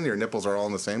you're thin, your nipples are all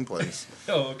in the same place.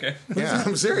 Oh, okay. Yeah,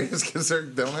 I'm serious because they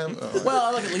don't have. Oh. Well,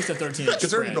 I like at least a 13-inch 'Cause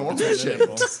they're spread normal between the shaped.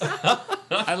 nipples.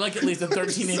 I like at least a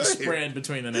 13-inch saying. spread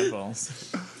between the nipples.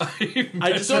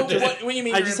 I just So have to, what you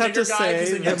mean? I you're just a have to bigger guy 'cause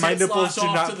say then your that my tits nipples slosh do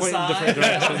off not to the point in side. different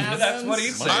directions. That's what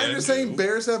he's saying. I'm just saying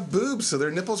bears have boobs, so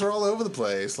their nipples are all over the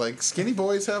place. Like skinny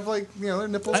boys have their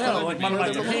nipples. I know, kinda like where one might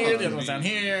they go here, the belong. other one's down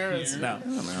here. It's, no.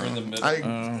 Or in the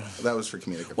middle. That was for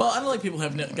comedic. Well, I don't like people who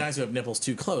have guys who have nipples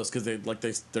too close because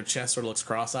their chest sort of looks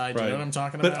cross-eyed. Do you know what I'm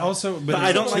talking about? But also, But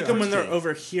I don't like them when they're over.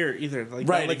 over here either. Like,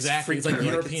 right, that looks exactly. It's like freaky.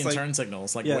 European it's turn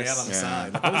signals, like Yes. way out on the Yeah.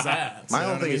 side. Like, what is that? My You know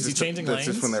whole what I thing mean? is he just, changing that's just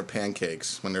lanes? when they're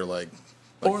pancakes, when they're like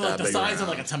Or that like the big size of around.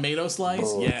 like a tomato slice.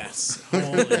 Oh. Yes. Holy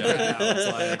cow,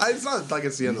 it's like, It's not like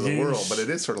it's the end of the world, but it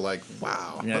is sort of like,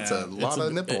 wow, that's a lot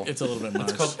of nipple. It's a little bit much.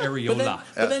 It's called areola.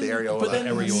 But then, the areola. but then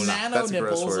Areola. nano That's a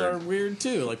gross nipples word. are weird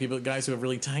too. Like guys who have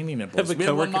really tiny nipples. I have a We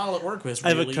have one coworker- model at work who has I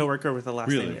have really, a coworker with the last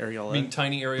Really? name Areola. I mean,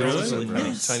 tiny areolas Really? and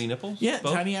Yes. tiny nipples? Yeah,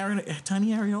 Both? tiny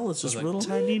areolas, just like little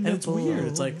tiny and it's weird.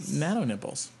 nipples. It's like nano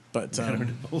nipples, but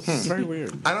it's very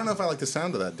weird. I don't know if I like the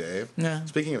sound of that, Dave. Yeah.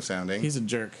 Speaking of sounding, He's a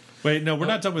jerk. Wait, no, we're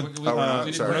not done with. We- we're not?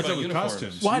 we didn't Sorry. We're talk not done about with uniforms.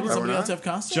 costumes. Why does we're somebody not? else have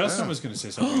costumes? Justin was going to say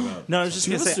something about. No, I was just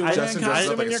You gonna have a say suit Justin dressed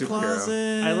costume up like in a your superhero.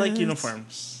 closet. I like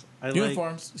uniforms. I like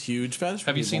Uniforms, huge fetish.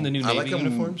 Have you seen the new I Navy like 'em-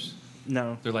 uniforms?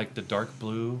 no. They're like the dark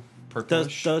blue, Those,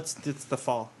 purplish. it's the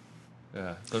fall.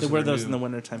 Yeah, They are wear their those in new- the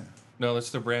wintertime. No, that's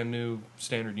their brand new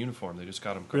standard uniform. They just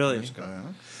got them a couple Really? years ago.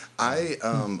 I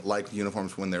like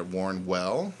uniforms when they're worn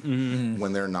well.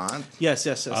 When they're not, Yes.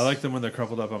 I like them when they're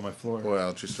crumpled up on my floor.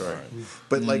 well, true story.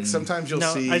 But like sometimes you'll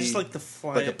No, see I just like the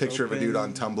fly like a it picture of a open. dude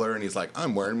on Tumblr, and he's like,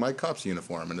 "I'm wearing my cop's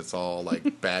uniform," and it's all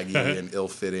like baggy and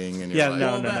ill-fitting, and you're Yeah, like,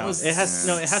 no. That was It has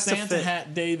it has to Santa fit.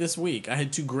 Hat Day this week. I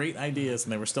had two great ideas,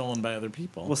 and they were stolen by other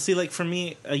people. Well, see, like for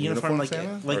me, a uniform like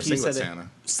Santa? like Or you singlet said, Santa?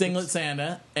 Singlet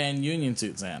Santa and Union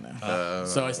Suit Santa.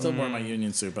 So I still wore my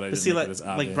Union suit, but I But didn't see, make like it as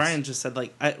obvious. Brian just said,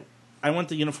 like I want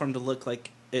the uniform to look like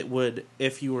it would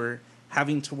if you were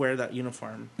having to wear that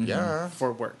uniform Yeah.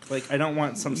 for work. Like I don't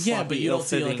want some Yeah, sloppy, but you don't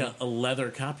see like ill-fitting- a leather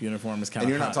cop uniform is kind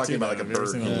And of you're not talking about, like, a Have you ever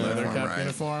seen Burger King leather uniform, cop right?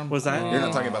 uniform? Was that? You're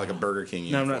not talking about like a Burger King No,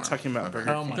 uniform. I'm not talking about Burger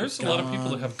Oh King. my There's a lot of people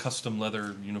that have custom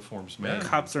leather uniforms made.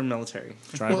 Cops are military.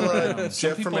 Drive Well, around.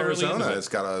 Jeff from people are really Arizona into it. has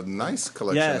got a nice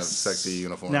collection Yes. of sexy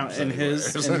uniforms. Now that in he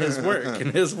his wears.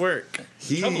 in his work.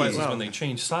 He- Trouble is Wow. when they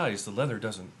change size, the leather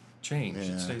doesn't change.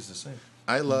 Yeah. It stays the same.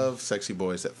 I love sexy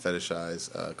boys that fetishize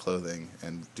clothing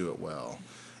and do it well.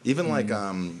 Even like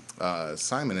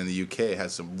Simon in the UK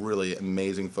has some really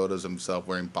amazing photos of himself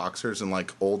wearing boxers and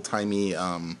like old timey.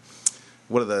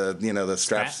 What are the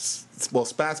straps? Well,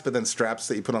 spats, but then straps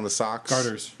that you put on the socks.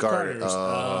 Garters. Garters.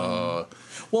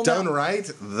 Well, Done now, right,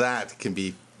 that can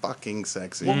be fucking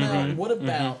sexy. well, now, what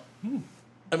about?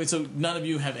 I mean, so none of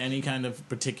you have any kind of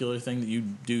particular thing that you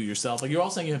do yourself. Like you're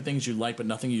all saying you have things you like, but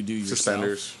nothing you do yourself.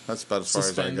 Suspenders. That's about as far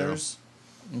as I go. Suspenders.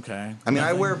 Okay. I mean,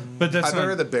 I wear. But that's I wear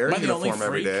not- the bear Am I the only uniform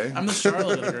every freak? day. I'm the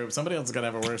Charlotte of the group. Somebody else has got to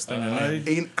have a worse thing than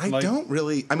me. And I like- don't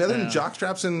really. I mean, other than Yeah. jock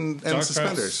straps and Jock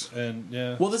suspenders. straps and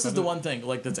yeah. Well, this is the one thing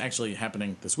like that's actually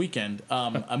happening this weekend.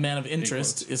 A man of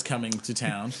interest is coming to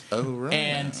town. Oh, right.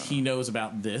 And he knows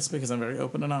about this because I'm very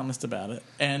open and honest about it.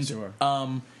 And Sure.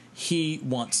 he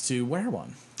wants to wear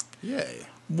one. Yay.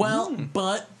 Well,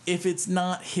 but if it's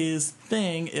not his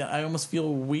thing, I almost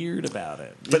feel weird about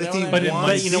it. But You if know he what I mean? wants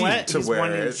But you know what? to He's wear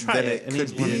wanting to it, try then it, it and could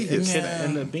he's be wanting- his it's thing.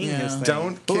 end up being his thing.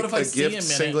 Don't But what kick if I a see him gift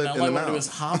in it, singlet and in all the I want to do mouth. is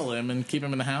hobble him and keep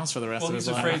him in the house for the rest Well, of his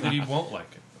he's life? afraid that he won't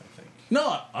like it, I think.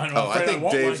 No, I'm Oh, I afraid think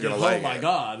won't Dave's like gonna it. like Oh my it.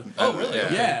 god! Oh, really?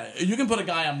 Yeah, you can put a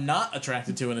guy I'm not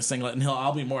attracted to in a singlet, and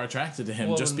I'll be more attracted to him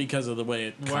Well, just then because of the way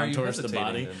it why are you contours the hesitating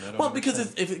body. then? I don't Well, because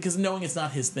understand. because knowing it's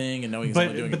not his thing, and knowing he's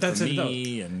only doing it for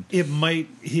me, and It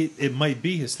might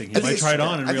be his thing. He I think might it's- try it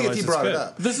on and I think realize if he it's brought good. it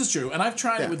up. this is true. And I've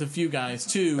tried Yeah. it with a few guys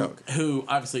too, Okay. who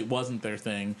obviously it wasn't their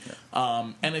thing,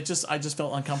 and I just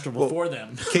felt uncomfortable for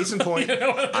them. Case in point,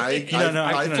 I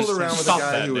can fooled around with a Stop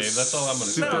guy that, who was Dave. That's all I'm gonna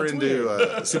say. super No, it's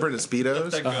into super into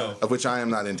speedos, that go. of which I am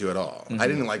not into at all. I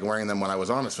didn't like wearing them when I was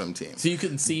on a swim team. So you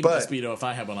couldn't see But- the Speedo if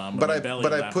I had one on, But my I belly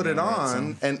but would I lap put me it over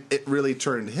on, and it really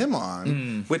turned him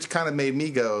on, which kind of made me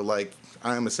go like,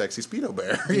 I am a sexy Speedo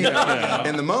bear, you know,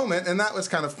 in the moment, and that was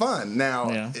kind of fun.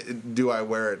 Now, do I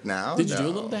wear it now? Did you do a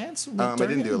little dance? I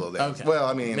didn't do a little dance. Okay. Well,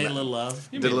 I mean, made a little love.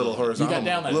 Did a little horizontal, You got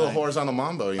down that little night. horizontal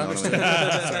mambo. You know what I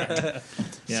mean?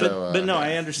 Yeah. But no,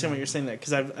 I understand what you're saying there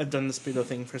because I've done the Speedo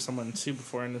thing for someone too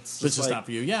before, and it's It's just just like, not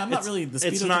for you. Yeah, I'm not really the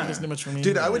it's Speedo not- thing isn't much for me.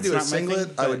 Dude, I would do a not my thing,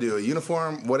 singlet. I would but- do a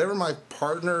uniform. Whatever my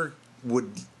partner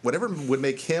whatever would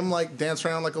make him like dance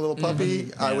around like a little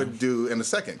puppy, I would do in a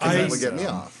second because that would get me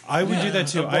off. I would do that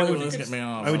too. I would get me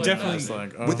off. I would Like, definitely it's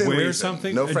like, Within wear reason.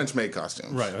 something. No French maid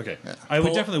costumes. Right. Okay. I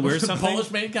would definitely wear something.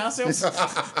 Polish maid costumes with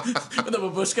a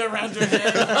babushka around your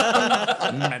head.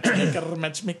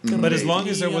 Matchmaker. But as long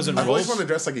as there wasn't I've always roles. wanted to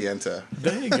dress like a Yenta.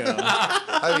 There you go.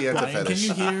 I have a Yenta Brian, can fetish.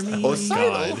 you hear me? Oh,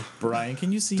 God. Brian,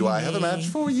 can you see Do me? I have a match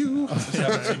for you? This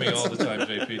happens to me all the time,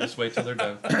 JP. Just wait till they're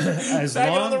done. As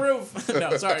Back on the long. roof.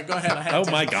 No, sorry. Go ahead. I had Oh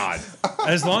to. my God!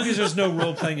 As long as there's no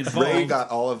role playing Ray involved. got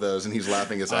all of those, and he's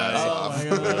laughing his ass Oh off. my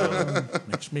god.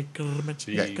 Matchmaker,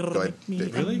 matchmaker. Okay, go ahead, make me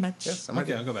David. a Really? match. Yes, I'm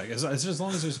Okay, ready. I'll go back. As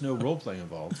long as there's no role playing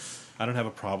involved, I don't have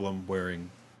a problem wearing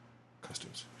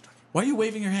costumes. Why are you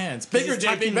waving your hands? Bigger, He's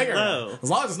JP, talking bigger. low. As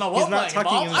long as it's no He's role not playing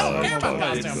talking involved, I don't in care about low.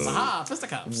 costumes. Aha,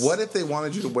 fisticuffs. What if they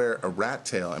wanted you to wear a rat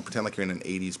tail and pretend like you're in an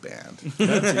 80s band?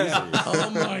 Oh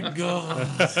my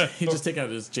god. He just take out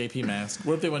his JP mask.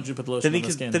 What if they wanted you to put the lotion on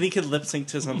the skin? Then he could lip sync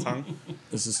to his own song.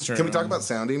 This is true. Can we talk about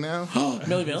sounding now?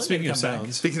 Millie Vanilli? Speaking of come back.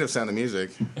 sounds, Speaking of sound of music,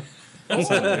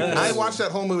 I watched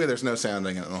that whole movie. There's no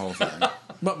sounding in the whole thing.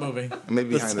 What movie?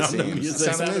 Maybe behind the Sound of scenes.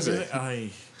 Music. Sound of music. Aye.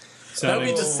 That would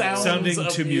be the sounds sounding of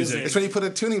to music. It's when you put a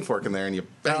tuning fork in there and you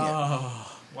bang it.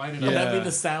 Why did Yeah. That'd be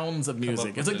the sounds of up music.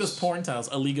 with It's like those this? porn titles,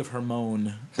 A League of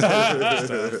Hermone.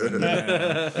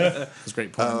 It's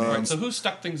great porn. All names. right, so who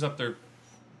stuck things up there?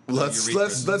 Let's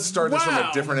Urethra. start this from Wow.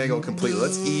 a different angle completely.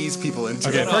 Let's ease people into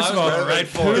Okay, it. first of all, Rather than right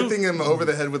for it. hitting him over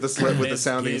the head with the sounding Let's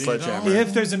get it sledgehammer. on.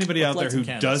 if there's anybody out there Let's who light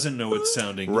some doesn't know what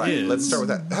sounding Right. is, Let's start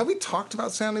with that. Have we talked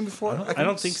about sounding before? I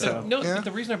don't think so. No, Yeah.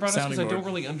 the reason I brought it up is Sounding because I don't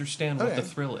board. really understand what Okay. the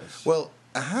thrill is. Well,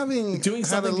 having Doing had a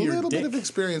something to your little bit dick. of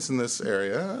experience in this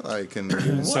area, I can.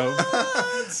 So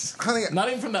Honey, Not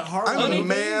even from that horrible I'm a movie.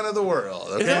 man of the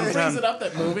world. Is that what Okay? brings it up?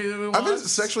 That movie that we I've been watched?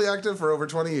 sexually active for over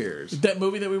 20 years. That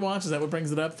movie that we watched, is that what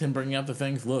brings it up? Him bringing up the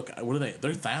things. Look, what are they?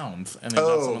 They're found. And they got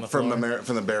some on Oh, the from floor.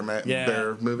 the Yeah.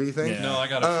 bear movie thing. Yeah. No, I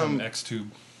got it from XTube.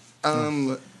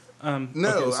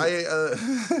 No,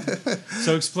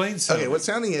 so explain sounding. Okay, what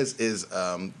sounding is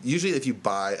usually if you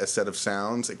buy a set of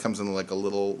sounds, it comes in like a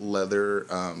little leather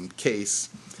case,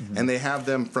 and they have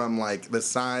them from like the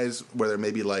size where they're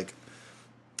maybe like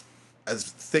as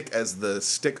thick as the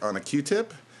stick on a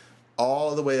Q-tip,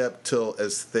 all the way up till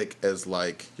as thick as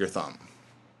like your thumb,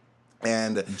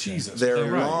 and Jesus they're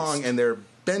Christ. long and they're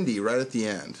bendy right at the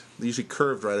end. They're usually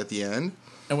curved right at the end,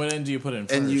 And what end do you put in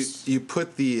first? and you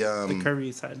put the The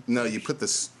curvy side. no, you put the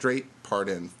straight part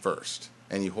in first,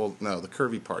 and you hold the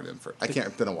curvy part in first. I can't.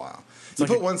 It's been a while. You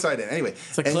like put one side in anyway.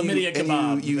 It's like chlamydia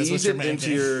kebab. You That's what ease you're it into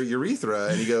making. your urethra,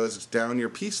 and it goes down your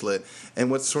pea slit. And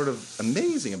what's sort of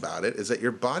amazing about it is that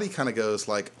your body kind of goes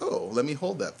like, "Oh, let me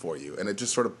hold that for you," and it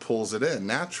just sort of pulls it in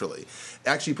naturally.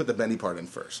 Actually, you put the bendy part in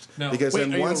first, No. because Wait,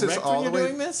 then are you once it's erect all when the you're way.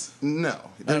 doing this? No,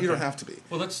 Okay. you don't have to be.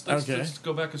 Well, let's Okay.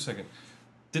 go back a second.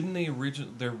 Didn't they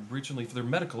they're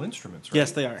medical instruments, right?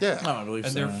 Yes, they are. Yeah. Oh, I believe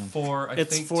And so. they're for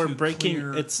It's think for to breaking.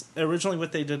 clear- It's originally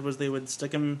what they did was they would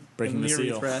stick them Breaking in the the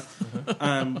seal.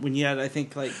 urethra when you had, I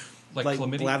think, like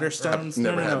chlamydia? bladder stones.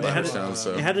 Never no, had It had bladder to, stones,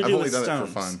 so it had to I've do only with done stones.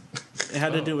 it for fun. It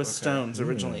had to do with okay. stones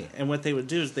originally, and what they would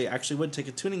do is they actually would take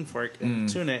a tuning fork and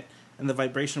tune it, and the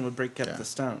vibration would break up Yeah. the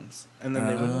stones, and then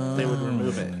they would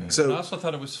remove it. I So also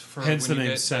thought it was for Hence when the you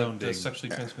name get sounding. the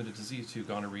sexually transmitted disease to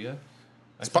gonorrhea.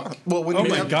 I Spot. think. Well, when Oh you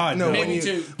my have, God, no, no. when, Maybe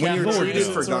you, to when you're Lord, treated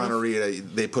no. for Sort of. gonorrhea,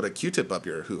 they put a Q-tip up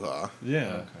your hoo-ha. Yeah.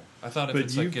 Okay. I thought if But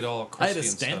it's like you- get all I crusty had a and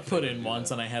stent stuff, put they would in do once,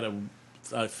 that. and I had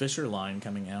a fissure line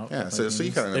coming out. Yeah, so you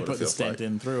kinda know They what it put the feels stent like.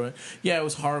 in through it. Yeah, it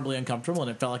was horribly uncomfortable, and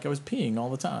it felt like I was peeing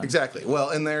all the time. Exactly. Well,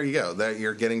 and there you go. That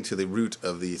you're getting to the root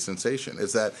of the sensation.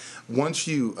 Is that once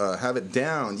you have it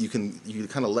down, you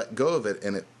kind of let go of it,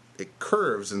 and it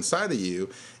curves inside of you,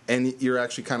 and you're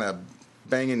actually kind of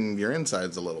banging your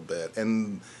insides a little bit.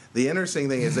 And the interesting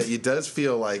thing is that it does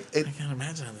feel like it. I can't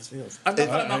imagine how this feels. I'm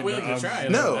not willing to try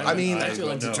it. No, I mean- I actually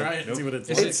like to No, try it and nope. see what it's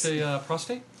Is like. it the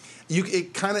prostate?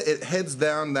 It heads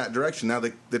down that direction. Now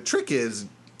the trick is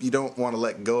you don't want to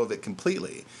let go of it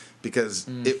completely because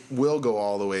it will go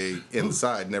all the way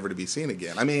inside, never to be seen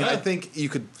again. I mean, I think you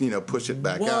could, push it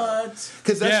back out.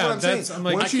 Because that's what I'm saying. I'm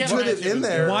like, Once you put it in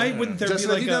there, why wouldn't there Justin,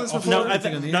 be have you done this before? No,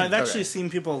 thing I've actually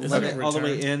seen people let it all the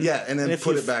way in. Yeah, and then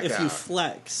put it back If you out.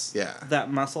 flex Yeah.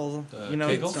 that muscle,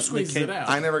 kegel? Squeeze it out.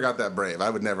 I never got that brave. I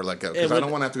would never let go because I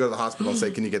don't want to have to go to the hospital and say,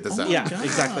 "Can you get this out?" Yeah,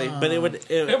 exactly. But it would.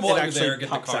 It while you're actually there, get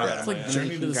the pops car out. out. It's like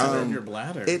journey to the center of your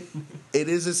bladder. It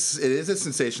is a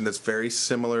sensation that's very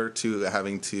similar to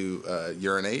having to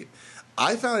urinate.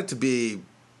 I found it to be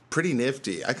pretty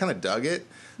nifty. I kind of dug it,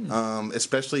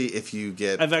 especially if you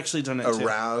get I've actually done it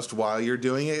aroused while you're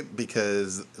doing it,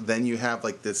 because then you have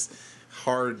like this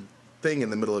hard thing in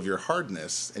the middle of your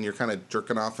hardness, and you're kind of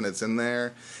jerking off, and it's in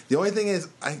there. The only thing is,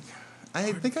 I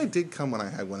think I did come when I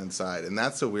had one inside, and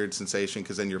that's a weird sensation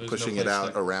because then you're pushing it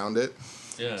out around it.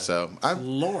 Yeah. So I'm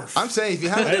Lorf. saying if you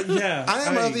haven't, Yeah, I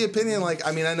am of the opinion. Like,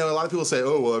 I mean, I know a lot of people say,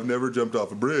 "Oh, well, I've never jumped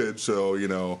off a bridge, so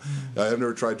I've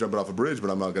never tried jumping off a bridge, but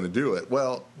I'm not going to do it."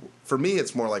 Well, for me,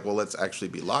 it's more like, well, let's actually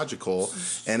be logical,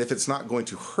 and if it's not going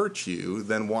to hurt you,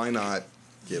 then why not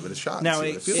give it a shot? Now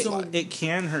and see what it feels like. it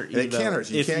can hurt you. And it can hurt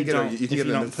you. You can get an if you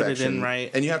don't put it infection, in right,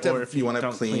 and you have to. or if you want to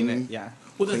don't clean it. Yeah.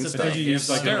 Well, that's the stuff. thing. Did you use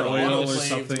like an oil or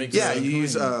something? Yeah, you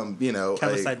use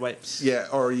Calcicide wipes. Yeah,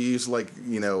 or you use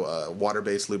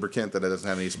water-based lubricant that doesn't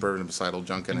have any spermicidal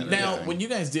junk in it. Now, when you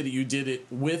guys did it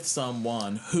with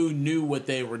someone who knew what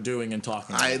they were doing and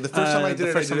talking about. The first time I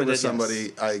did first it time I with did,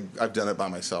 somebody. I've done it by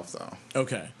myself though.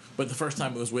 Okay. But the first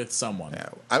time it was with someone. Yeah,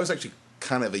 I was actually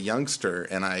kind of a youngster,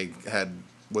 and I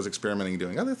was experimenting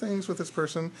doing other things with this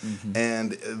person,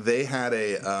 and they had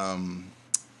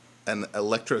an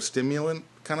electrostimulant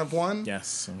kind of one.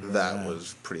 Yes. That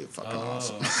was pretty fucking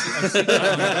awesome. I've seen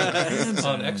that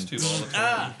on X-Tube all the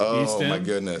time. Oh my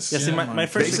goodness! Yeah, see, my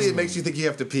first Basically, it makes you think you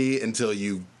have to pee until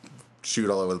you shoot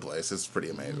all over the place. It's pretty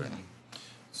amazing.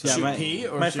 Yeah, Shoot pee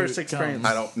or my shoot first experience.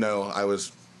 I don't know. I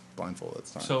was blindfolded at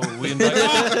the time. So we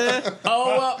invited.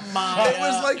 Oh my! It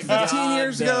was like 15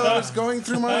 years ago. I was going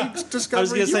through my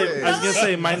discovery. I was gonna phase.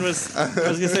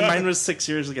 say mine was 6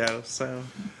 years ago. So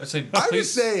I say, I'm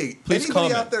please, just saying, please anybody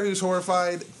comment. out there who's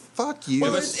horrified, fuck you.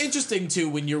 Well, it's interesting too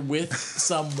when you're with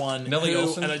someone Nelly who,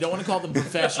 Olsen? and I don't want to call them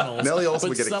professionals. Nelly Olsen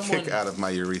but would get someone, a kick out of my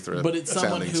urethra. But it's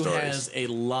someone sounding who stories. has a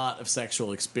lot of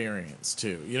sexual experience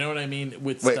too. You know what I mean?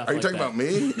 With Wait, stuff are you like talking that. about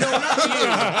me? No,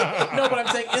 not you. No, but I'm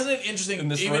saying, isn't it interesting? In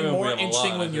this Even room, more we have a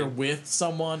interesting lot, when I you're think. with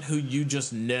someone who you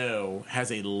just know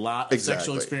has a lot of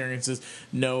sexual Exactly. experiences,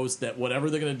 knows that whatever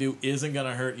they're going to do isn't going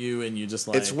to hurt you, and you just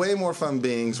like It's way more fun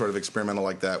being sort of experimental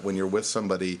like that when you're with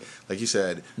somebody, like you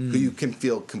said, who you can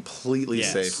feel completely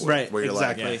Yes. safe with. Right, Where you're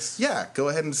exactly. like, Yes. yeah, go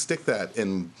ahead and stick that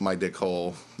in my dick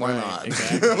hole. Why Right, not?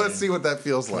 exactly. Let's see what that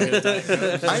feels like.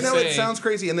 I know it saying- sounds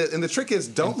crazy, and the trick is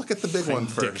don't look at the big one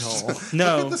dick first. hole.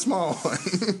 No. Look at the small one.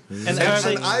 and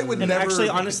actually, I would and never. actually,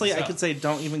 honestly, I could say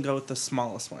don't even go with the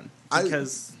smallest one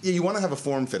because Yeah, you want to have a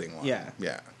form-fitting one. Yeah.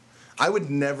 Yeah. I would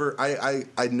never. I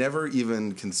never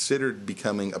even considered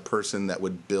becoming a person that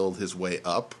would build his way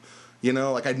up.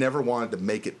 Like I never wanted to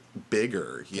make it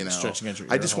bigger. Stretching at your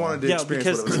I ear just hole. wanted to yeah, experience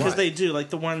because what it was because like. they do like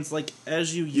the ones like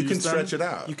as you use can them, stretch it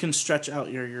out. You can stretch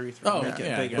out your urethra. Oh, and make yeah,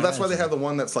 it bigger. Well, that's why they have the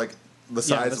one that's like the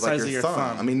size, the of, like size your, of your thumb.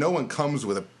 thumb. I mean, no one comes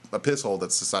with a piss hole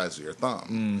that's the size of your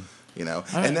thumb.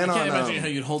 And then I on can't imagine how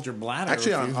you'd hold your bladder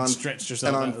actually if you on stretched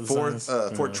yourself and out on of the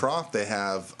size. Fort Trough they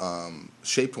have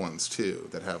shaped ones too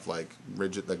that have like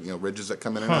ridges that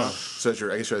come in and out. So as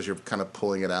you're kind of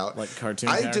pulling it out, Like cartoon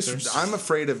characters? I'm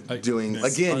afraid of doing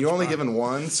again. You're only given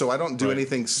one, so I don't do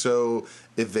anything so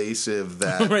evasive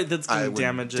that Right, that's gonna I would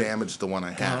damage it. the one I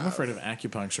have. God, I'm afraid of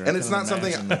acupuncture. And I it's can not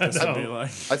something imagine what this would be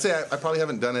like. I'd say I probably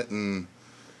haven't done it in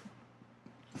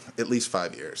at least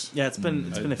 5 years. Yeah, it's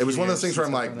been a It was few one of those years thing where I'm since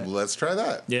I've like, done it. let's try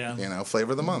that. Yeah.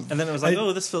 Flavor of the month. And then it was like,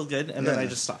 oh, this feels good, and then Yeah. I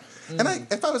just stopped. And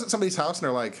if I was at somebody's house and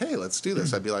they're like, "Hey, let's do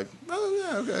this," I'd be like, "Oh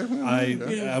yeah,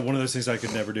 okay." One of those things I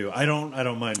could never do. I don't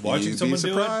mind watching You'd someone be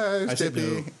do it. surprised, I said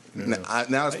JP. no.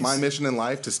 Now it's my mission in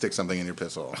life to stick something in your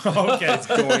piss hole. Okay,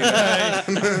 Going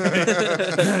in.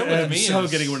 I'm me so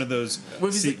is- getting one of those.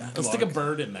 Let's stick a block.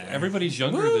 bird in there. Everybody's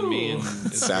younger than me, and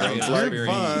it's Sounds very like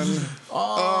inexperienced. fun.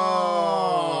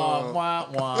 Oh, wah,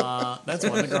 wah. That's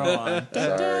one to grow on.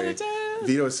 Sorry.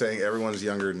 Vito is saying everyone's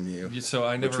younger than you. So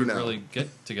I never we know. really get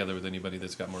together with anybody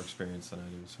that's got more experience than I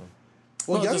do. So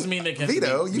Well, it doesn't mean they can.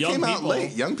 Vito, you young came out people.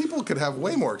 late. Young people could have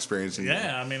way more experience than you.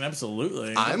 Yeah, I mean,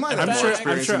 absolutely. I might have I'm more sure. I'm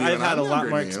experience sure than you, I've and had I'm a lot younger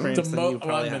more than you. experience than you Well, I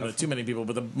probably haven't been have. with too many people,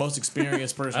 but the most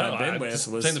experienced person I don't I've know. been I'm with just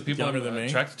was saying the people younger I'm than me.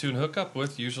 attracted to and hook up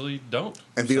with usually don't.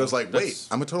 And Vito's So like, wait, that's-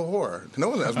 I'm a total whore. No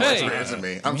one has more Hey. experience than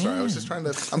me. I'm sorry. I was just trying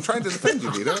to. I'm trying to defend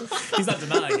you, Vito. He's not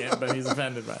denying it, but he's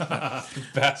offended by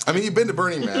it. I mean, you've been to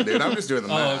Burning Man, dude. I'm just doing the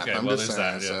math. okay. I'm Well, just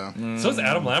there's saying. that. Yeah. So is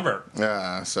Adam Lambert. So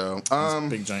yeah. So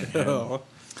Big giant head.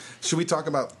 should we talk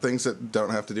about things that don't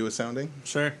have to do with sounding?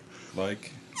 Sure.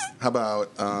 Like, How about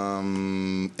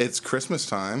it's Christmas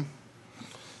time,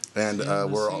 and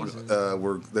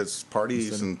we're there's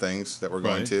parties and things that we're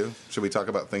going Right. to. Should we talk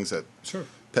about things that sure.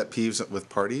 pet peeves with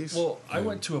parties? Well, I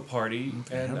went to a party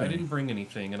and I didn't bring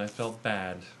anything, and I felt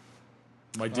bad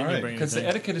Why didn't Alright, you bring because the anything?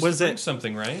 etiquette is Was to bring it-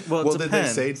 something, right? Well, Well, it did they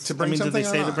depends. say to bring I mean, something did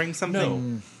or they say to not? bring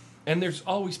something? No. And there's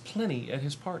always plenty at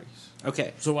his parties.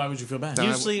 Okay. So why would you feel bad? No.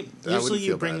 Usually, I wouldn't usually you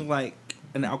feel bring bad. like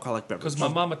an alcoholic beverage. Because my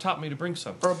mama taught me to bring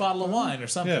something. Or a bottle of wine or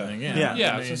something. Yeah. Yeah.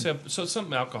 Yeah. Yeah, so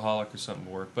something alcoholic or something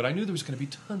would work. But I knew there was going to be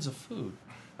tons of food.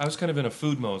 I was kind of in a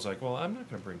food mode. I was like, well, I'm not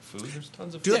going to bring food. There's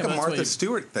tons of Do food. like a that's what Martha you-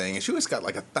 Stewart thing, and she always got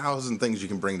like 1,000 things you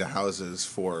can bring to houses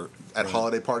for at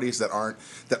holiday parties that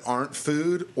aren't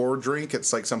food or drink.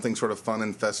 It's like something sort of fun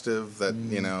and festive that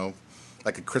you know,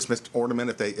 like a Christmas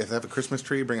ornament. If they have a Christmas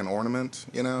tree, bring an ornament.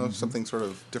 You know, something sort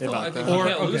of different Well, I like think that. you Or-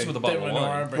 can't lose okay. with a They bottle would of know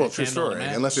wine. our Well, true story.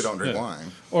 match. Unless you don't drink Yeah.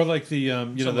 wine. Or like the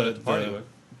Someone at the party would.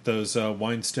 those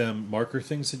wine stem marker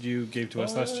things that you gave to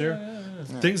us last year.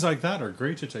 Things like that are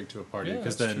great to take to a party Yeah,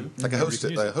 because that's then Like a everybody can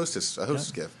use it. hostess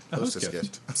gift. Hostess gift.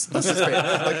 gift. Hostess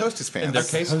fan. Like hostess fans. In their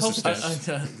case, Hostess.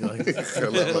 hostess. Like, I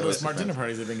love one of those hostess smart dinner fans.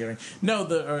 parties they've been giving. No,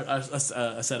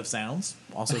 a set of sounds.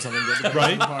 Also something good. To bring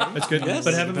Right? to the party. That's good. Yes.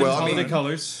 But have them in Well, I holiday mean-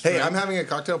 colors. Hey, I'm having a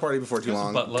cocktail party before too Here's a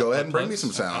long. butt Go ahead butt and bring me plugs.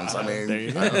 some sounds. I mean, There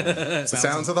you go.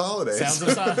 sounds of the holidays.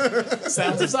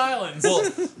 Sounds of silence.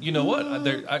 Well, you know what?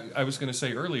 I was going to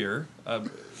say earlier,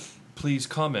 please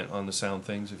comment on the sound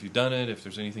things if you've done it, if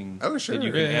there's anything Oh, sure. that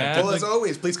you can Yeah, yeah. add. Well, as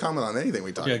always, please comment on anything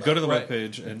we talk Yeah, about. go to the Right.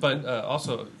 webpage. And, But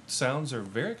also, sounds are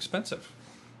very expensive,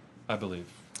 I believe.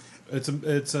 it's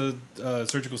a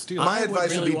surgical steel. My I would advice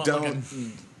would really be want,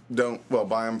 don't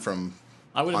buy them from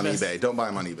I would on invest. eBay. Don't buy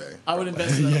them on eBay. I would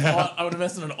invest in I would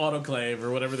invest in an autoclave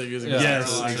or whatever they're using. Yeah.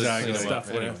 Yes, to exactly. Stuff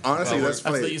with. Anyway. Honestly, Well, that's That's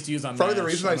what funny. they used to use on Probably the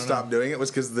MASH. reason I I don't stopped know. doing it was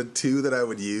because the two that I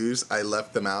would use, I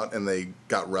left them out and they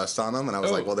got rust on them, and I was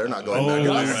like, well, they're not going back. Oh, in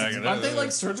yeah. there. Aren't they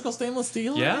like surgical stainless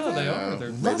steel? Yeah, they are.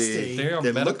 They're Rusty. They are It looked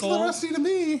a medical. little rusty to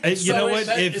me. Hey, you know what? Is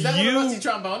that what a If rusty you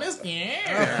trombone is?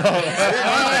 Yeah.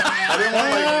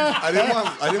 I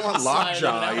didn't want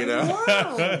lockjaw. You know,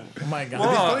 Oh my god. it'd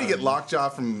be funny to get lockjaw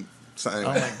from. Oh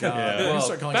my god. Yeah. We're gonna Well,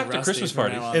 start calling back it to rusty Christmas from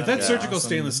parties. now on. if that's Yeah. surgical Awesome.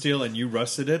 stainless steel and you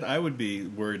rusted it, I would be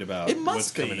worried about It must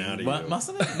what's be. coming out of But you.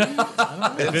 mustn't it? I don't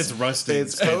know. If it's rusty,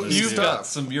 It's stainless post You've steel. got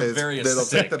some. You're very It'll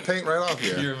take acidic. the paint right off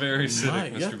you. You're very My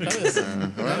acidic, God, Mr.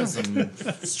 that B. is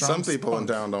some strong Some people in spunk.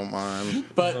 town don't mind.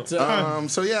 But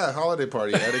So yeah, holiday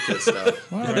party etiquette stuff.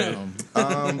 what kind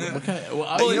of,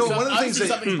 Well, you know, one of the things that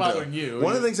something's bothering you.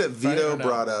 One of the things that Vito Right or no?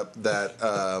 brought up that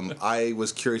I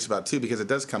was curious about too, because it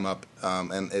does come up,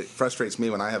 and it frustrates me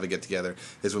when I have a get together,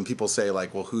 is when people say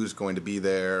like, "Well, who's going to be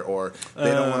there?" or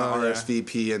they don't want to yeah.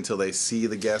 RSVP until they see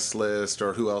the guest list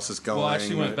or who else is going. Well, I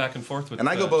actually went back and forth with. and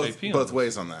I go JP on both this.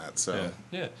 ways on that. So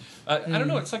Yeah. I don't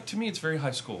know. It's like, to me, it's very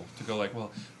high school to go like,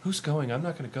 well, who's going? I'm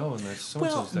not going to go unless so and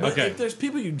Well, so's there. but Okay. if there's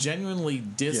people you genuinely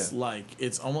dislike,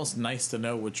 it's almost nice to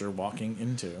know what you're walking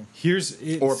into. Here's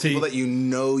it, or see, people that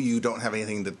you don't have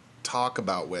anything to talk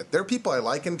about with. There are people I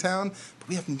like in town, but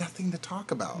we have nothing to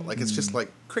talk about. Like it's just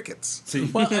like crickets. see,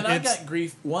 Well, and I it's- got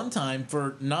grief one time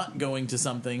for not going to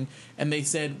something, and they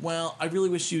said, "Well, I really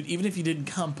wish you'd, even if you didn't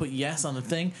come, put yes on the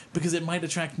thing because it might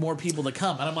attract more people to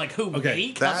come." And I'm like, "Who? Okay.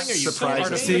 Me That's coming? Are you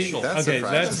surprising. kidding me?" artificial. That's okay,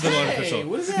 surprising. that's a little Hey, artificial.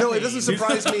 what does that No, mean? it doesn't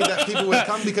surprise me that people would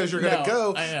come because you're going No, to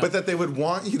go, I know. but that they would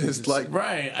want you to like.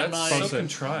 Right? I'm That's like, so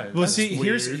contrived. Well, That's see,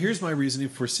 weird. here's my reasoning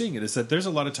for seeing it is that there's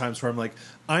a lot of times where I'm like,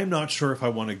 I'm not sure if I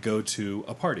want to go to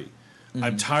a party.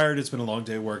 I'm tired. It's been a long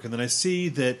day of work, and then I see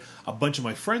that a bunch of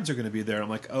my friends are going to be there. And I'm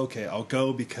like, okay, I'll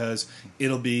go because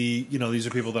it'll be, these are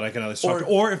people that I can either talk to,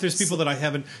 or if there's people that I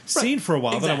haven't seen for a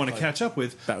while that I want to Exactly. catch up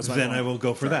with, That was my then point. I will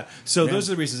go for that. So those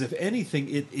are the reasons. If anything,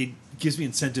 it gives me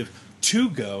incentive to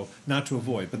go, not to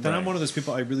avoid. But then I'm Right. one of those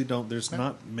people I really don't. There's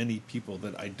not many people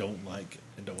that I don't like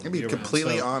and don't want To to be be around.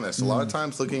 completely So- honest, a lot of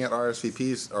times looking at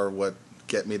RSVPs are what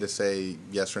get me to say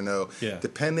yes or no. Yeah.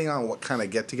 Depending on what kind of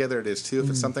get-together it is, too. If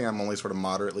it's something I'm only sort of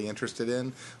moderately interested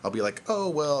in, I'll be like, oh,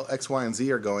 well, X, Y, and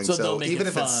Z are going, So so they'll make even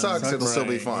it if it fun. sucks, it'll still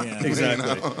be Right, fun. yeah. Exactly.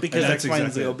 You know? Because And that's X, Y,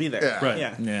 and Z exactly will it. be there. Yeah. Right.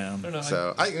 Yeah. Yeah. I don't know.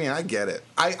 So I get it.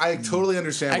 I totally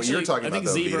understand what you're Actually, talking I about. think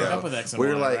Though, Z broke Vito. up with X and Where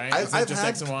you're Y, like, right? Is it I've just had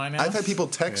X and Y now? I've had people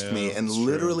text Yeah, me and that's true.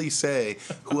 literally say,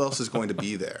 "Who else is going to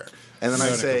be there?" And then You're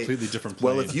I on a say, completely different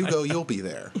 "Well, plane. if you go, you'll be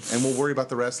there, and we'll worry about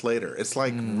the rest later." It's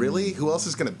like, really, who else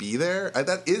is going to be there?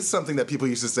 That is something that people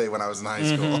used to say when I was in high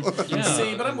school. Yeah.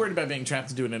 See, but I'm worried about being trapped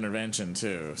to do an intervention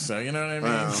too. So you know what I mean?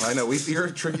 Well, I know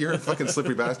you're a fucking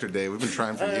slippery bastard, Dave. We've been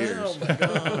trying for years. Oh my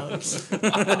god!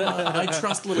 I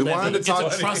trust little We wanted Debbie. to talk-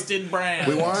 It's a trusted brand.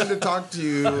 We wanted to talk to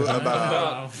you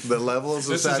about the levels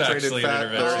of This is saturated actually an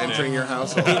fat that are intervention, entering yeah. your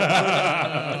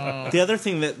household. The other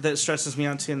thing that stresses me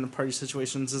out too in the party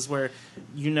situations is where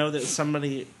you know that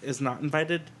somebody is not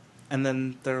invited, and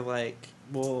then they're like,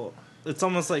 well, it's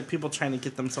almost like people trying to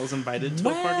get themselves invited to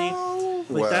a party.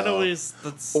 Like that Well, always,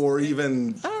 that's Or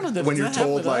even I don't know that when does you're that happen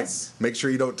told, with like, us? make sure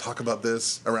you don't talk about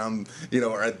this around,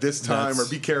 or at this time, or That's-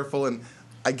 be careful. And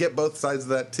I get both sides of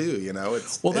that too.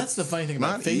 It's Well, that's the funny thing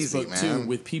about not easy, Facebook too. man.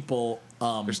 With people,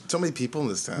 There's so many people in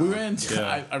this town. we ran.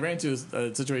 Yeah. I ran into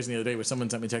a situation the other day where someone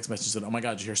sent me a text message and said, "Oh my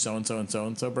god, did you hear so and so and so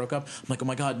and so broke up?" I'm like, "Oh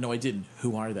my god, no, I didn't.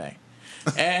 Who are they?"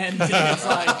 And it's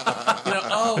like,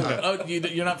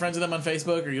 you're not friends with them on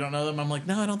Facebook or you don't know them. I'm like,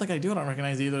 no, I don't think I do. I don't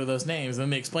recognize either of those names. And then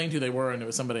they explained who they were, and it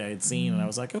was somebody I had seen, and I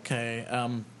was like, okay,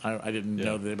 I didn't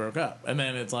know that they broke up. And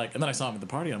then it's like, and then I saw them at the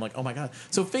party, and I'm like, oh my god.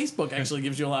 So Facebook actually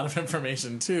gives you a lot of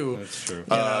information too. That's true.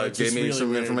 It's Gave just me really some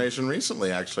weird. information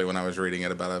recently, actually, when I was reading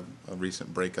it about a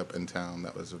recent breakup in town.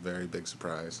 That was a very big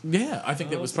surprise. Yeah, I think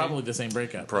that was Okay. probably the same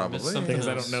breakup. Probably. something Because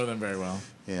I else. don't know them very well.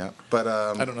 Yeah. But,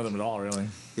 I don't know them at all, really.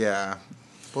 yeah.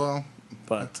 Well,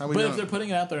 But how we if know? they're putting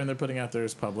it out there and they're putting it out there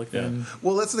as public, then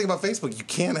Well, that's the thing about Facebook. You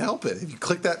can't help it. If you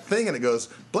click that thing and it goes,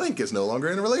 blank is no longer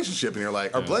in a relationship, and you're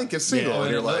like, or blank is single, Yeah.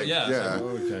 and you're like, Yeah, yeah. so-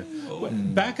 Okay.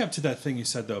 Back up to that thing you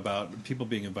said though about people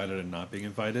being invited and not being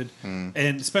invited, Hmm.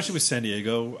 and especially with San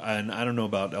Diego, and I don't know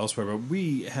about elsewhere, but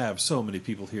we have so many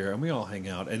people here, and we all hang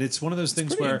out, and it's one of those things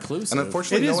pretty where inclusive. And it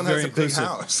unfortunately, is no one very has a big inclusive,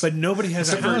 house. but nobody has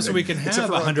a Except for house where we can except have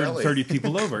for Ron 130 Belly.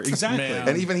 people over. Exactly. Man.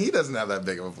 And even he doesn't have that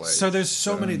big of a place. So there's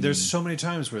so many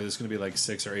times where there's going to be like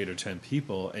 6 or 8 or 10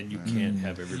 people, and you can't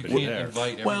have You everybody can't there.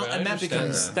 invite everybody. Well, I and that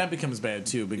understand becomes bad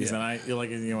too because Yeah.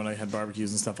 then when I had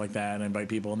barbecues and stuff like that, and I invite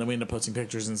people, and then we end up posting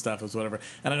pictures and stuff as whatever,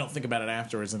 and I don't think about it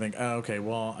afterwards and think, oh, okay,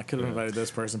 well, I could have invited this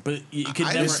person, but it could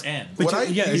I never just- end. What I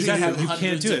Yeah, usually exactly. do- You can't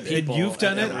hundreds do of it. And people you've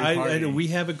done at it. every party. We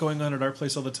have it going on at our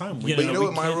place all the time. You But you know we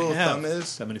what my can't rule of have thumb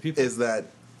is? that many people. Is that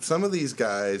some of these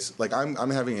guys, like I'm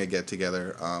having a get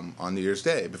together on New Year's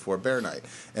Day before Bear Night,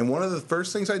 and one of the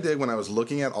first things I did when I was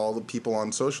looking at all the people on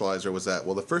Socializer was that,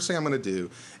 well, the first thing I'm going to do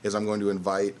is I'm going to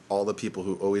invite all the people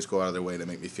who always go out of their way to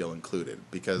make me feel included,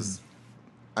 because,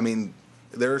 I mean,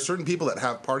 there are certain people that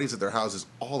have parties at their houses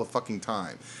all the fucking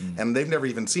time, and they've never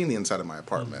even seen the inside of my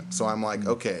apartment. So I'm like,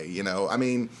 okay, I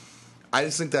mean, I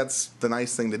just think that's the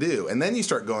nice thing to do. And then you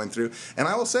start going through, and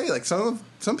I will say, like, some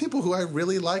people who I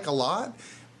really like a lot,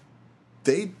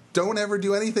 they don't ever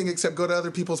do anything except go to other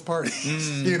people's parties,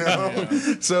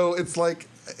 So it's like,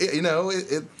 you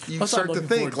Plus, I'm start to looking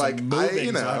think, forward to like,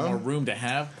 moving, so I have more room to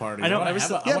have parties. I know, wanna I was-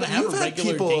 have a- I yeah, wanna but have you've a had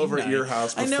regular people game over at night. your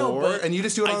house I before, know, but and you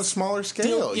just do it on a smaller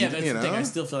scale. Yeah, that's you the thing. know? I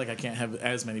still feel like I can't have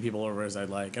as many people over as I'd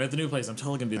like. And at the new place, I'm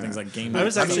totally gonna do things like game I night.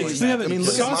 was actually- We have I mean,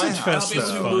 look at my Sausage house. Fest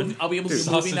is fun. I'll be able to do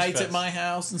Dude. movie Sausage nights at Fest. my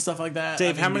house and stuff like that.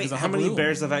 Dave, I mean, because I how have many room.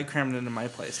 bears have I crammed into my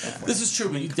place? Now? This is true,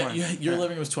 but come on. your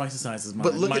living room is twice the size as mine.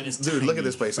 But look Mine at is dude, look at tiny.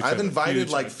 this place. Which I've have a invited huge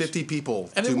like house. 50 people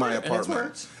And to it my worked, and it's apartment.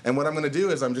 worked. And what I'm going to do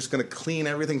is I'm just going to clean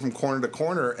everything from corner to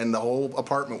corner, and the whole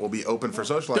apartment will be open for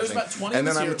socializing. about 20 and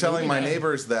then of us I'm here telling my moving in.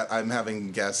 neighbors that I'm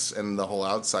having guests, and the whole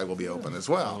outside will be open as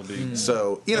well. be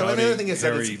So and rowdy, another thing is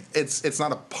that hairy. it's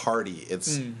not a party;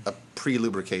 it's a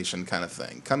pre-lubrication kind of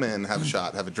thing. Come in, have a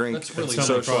shot, have a drink, That's really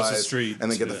Someone across the socialize, street.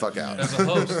 and then get the fuck out. As a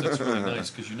host, that's really nice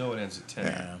because you know it ends at 10.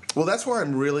 Yeah. Well, that's why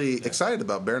I'm really excited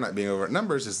about Bear Night being over at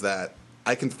Numbers, is that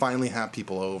I can finally have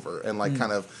people over and like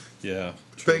kind of Yeah.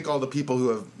 thank all the people who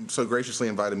have so graciously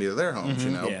invited me to their homes,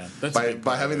 Yeah, that's a by big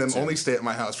part having of them it, too. only stay at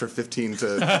my house for 15 to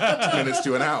minutes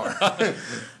to an hour.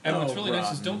 And what's really nice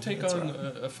is rotten. don't take on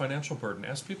a financial burden.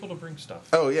 Ask people to bring stuff.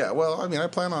 Oh yeah, well, I mean, I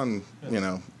plan on,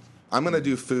 I'm going to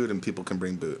do food and people can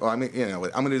bring booze. Oh, I mean, I'm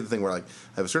going to do the thing where like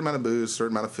I have a certain amount of booze,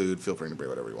 certain amount of food, feel free to bring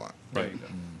whatever you want, There you go.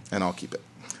 and I'll keep it.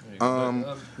 There you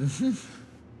go. But,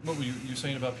 what were you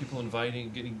saying about people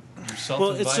getting yourself Well,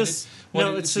 invited? it's just- What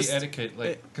no, is it's the just- etiquette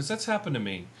like? Because that's happened to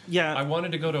me. Yeah. I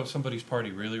wanted to go to somebody's party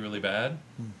really, really bad,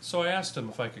 Hmm. so I asked them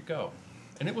if I could go.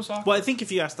 And it was awkward. Well, I think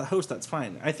if you ask the host, that's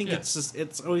fine. I think Yeah.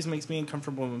 it's always makes me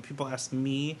uncomfortable when people ask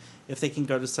me if they can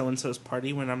go to so and so's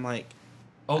party when I'm like,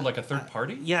 Oh, like a third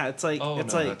party? yeah, it's like Oh,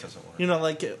 it's no, like that doesn't work. you know,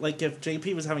 like if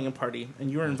JP was having a party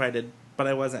and you were invited, but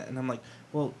I wasn't, and I'm like,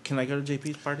 well, can I go to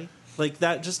JP's party? Like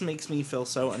that just makes me feel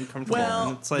so uncomfortable. Well,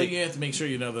 and it's but like you have to make sure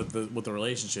you know that what the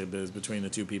relationship is between the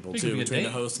two people It could too, be a between the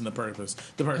date. host and the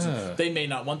person. They may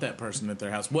not want that person at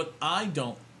their house. What I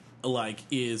don't like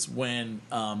is when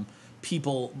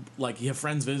people, like, you have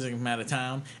friends visiting from out of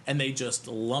town and they just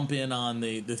lump in on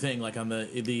the thing, like on the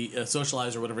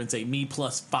socializer or whatever, and say me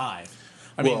plus 5.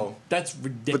 I mean, that's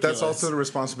ridiculous. But that's also the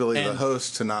responsibility of And- the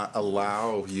host to not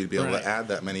allow you to be able Right. to add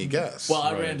that many guests. Well,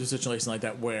 I Right. ran into a situation like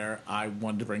that where I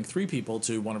wanted to bring 3 people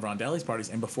to one of Rondelli's parties,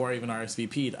 and before I even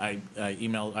RSVP'd, I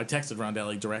texted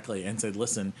Rondelli directly and said,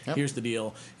 "Listen, here's the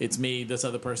deal. It's me, this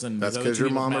other person. That's these other 'cause 2 your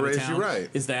people from mama out of raised you town. right.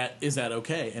 Is that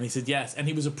okay?" And he said yes, and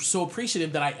he was so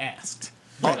appreciative that I asked.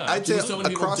 I'd say So many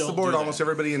people across the don't board, do almost that.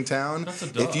 everybody in town, That's a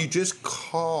duh. if you just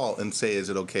call and say, is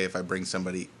it okay if I bring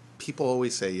somebody? People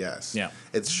always say yes. Yeah.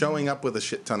 It's showing up with a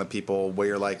shit ton of people where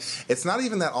you're like, it's not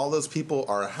even that all those people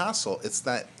are a hassle. It's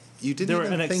that you didn't They were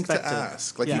even think to unexpected.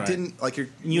 ask. Like Yeah. you Right. didn't, like you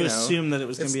you know, assume that it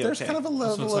was going to be there's okay. kind of a So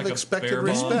level it's of like a expected bear bomb.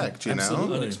 respect, you know?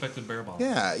 Absolutely. Unexpected bear bomb.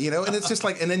 Yeah, you know, and it's just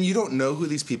like, and then you don't know who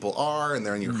these people are, and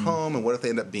they're in your home, and what if they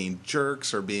end up being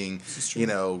jerks or being, you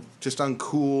know, just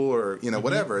uncool or, you know,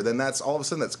 whatever, then that's all of a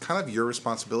sudden, that's kind of your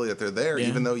responsibility that they're there, Yeah.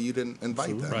 even though you didn't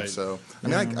invite them. Right. So, I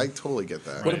mean, I totally get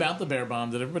that. What about the bear bomb?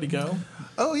 Did everybody go?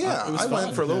 Oh, yeah, it was I went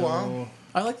fun. for a little while.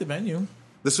 I like the venue.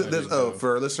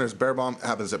 For our listeners, Bear Bomb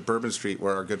happens at Bourbon Street,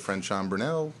 where our good friend Sean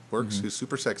Brunel works, who's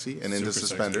super sexy and into Super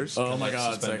suspenders. sexy. Oh my like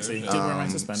god, suspenders, sexy! yeah. Did wear my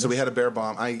suspenders. So we had a Bear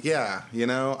Bomb. I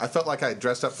felt like I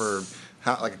dressed up for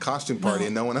like a costume party,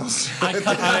 and no one else.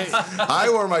 I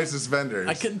wore my suspenders.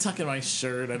 I couldn't tuck in my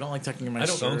shirt. I don't like tucking in my I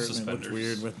don't shirt. own and It looked suspenders.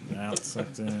 weird without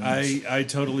tucked in. I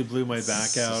totally blew my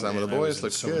back out. Some of the and I boys was in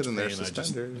look so good much in their pain,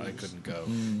 suspenders. I couldn't go.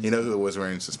 You know who was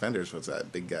wearing suspenders was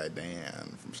that big guy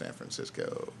Dan from San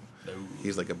Francisco. No.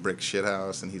 He's like a brick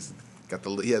shithouse, and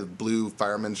he had a blue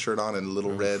fireman shirt on and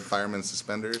little red fireman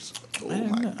suspenders. Oh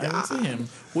my I didn't god! see him.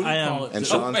 What do you I, call it?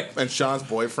 And Sean's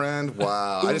boyfriend.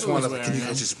 Wow! I just Who want was to. Can wearing you guys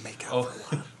them? just make out? Oh,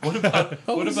 for a while? what about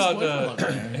what who's his about boyfriend up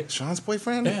there? Sean's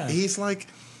boyfriend? Yeah. He's like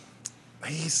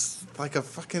a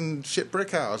fucking shit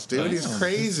brick house, dude. He's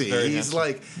crazy. Very He's handsome.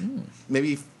 like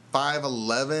maybe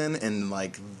 5'11" and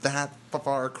like that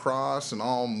far across and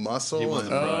all muscle He and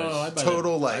wasn't right. Oh, I bet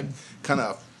total like kind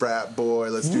of frat boy.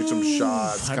 Let's do some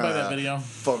shots. I'd buy that video.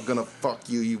 Gonna fuck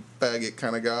you, you faggot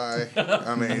kind of guy.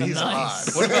 I mean, he's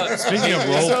Nice. hot. what about Speaking of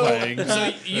role playing, So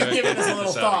you give it a little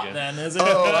This out thought, again. then, is it?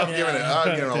 Oh, I'm Yeah. giving it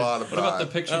a lot of what about the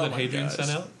thought. picture Oh that my Hadrian gosh. sent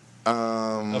out I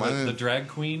of didn't- the drag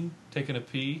queen taking a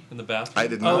pee in the bathroom? I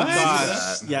did Oh not see gosh,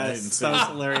 that. didn't yes, see that was that.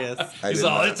 hilarious. I He's did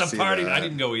all, not it's a see party. that. I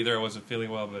didn't go either. I wasn't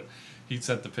feeling well, but he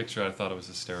sent the picture. I thought it was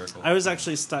hysterical. I was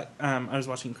actually stuck. I was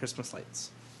watching Christmas lights.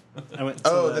 I went. To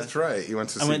Oh, the- that's right. You went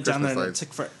to see I went down there Christmas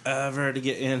and it lights. took forever to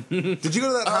get in. Did you go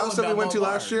to that house that we down went to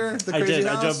Boulevard. last year? The I crazy did.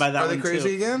 house? I drove by that Are one they crazy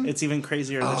too. again? It's even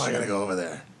crazier Oh, this I year. gotta go over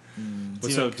there.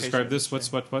 what's even up? Describe crazier. this. What?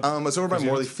 It's over by Crazy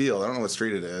Morley house? Field. I don't know what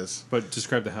street it is. But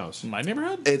describe the house. My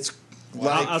neighborhood? It's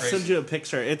like I'll Crazy. send you a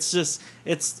picture. It's just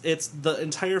it's the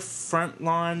entire front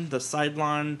lawn, the side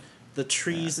lawn, the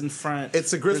trees in front.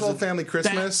 it's a Griswold There's family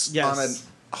Christmas yes. on a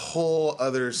whole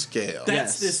other scale.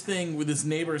 That's Yes. this thing with this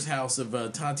neighbor's house of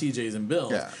Todd TJ's and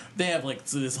Bill's. Yeah. They have like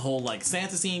this whole like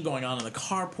Santa scene going on in the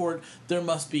carport. There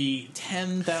must be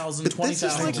 10,000, But this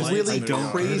is 20,000 like lights really in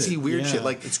there. crazy weird Yeah. shit.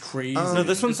 Like It's crazy. No,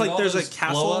 this one's Is it like all there's a those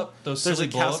castle. blow up- those there's a silly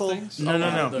blow up castle. things? No, no,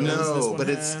 no. Those- no, this one but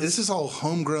has- this is all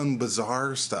homegrown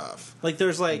bizarre stuff. Like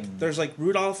there's like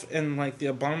Rudolph and like the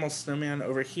abominable snowman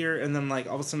over here, and then like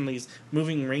all of a sudden these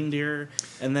moving reindeer,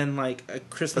 and then like a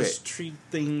Christmas Okay. tree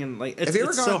thing, and like it's, Have you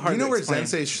ever it's gone? so hard you know to where explain.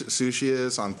 Zensei Sushi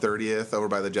is on 30th, over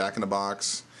by the Jack in the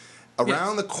Box.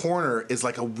 Around the corner is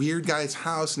like a weird guy's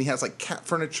house, and he has like cat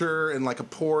furniture and like a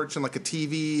porch and like a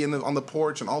TV on the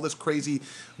porch and all this crazy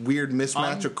weird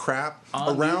mismatch of crap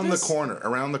on around the Upas?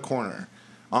 corner,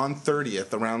 on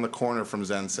 30th, around the corner from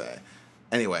Zensei.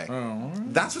 Anyway, Oh.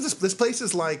 that's what this place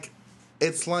is like.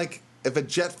 It's like if a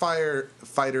jet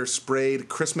fighter sprayed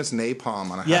Christmas napalm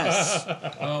on a house. Yes,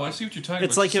 Oh, I see what you're talking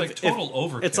it's about. like if total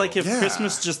overkill. It's like if Yeah.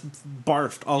 Christmas just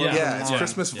barfed all over. Yeah, the it's lawn.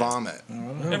 Christmas vomit.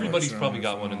 everybody's probably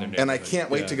got one in their neighborhood. And I can't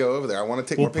wait to go over there. I want to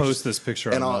take We'll more pictures. post this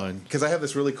picture and online. because I have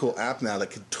this really cool app now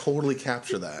that could totally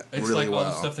capture that It's really like all the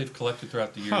well. stuff they've collected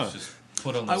throughout the years. Huh. Just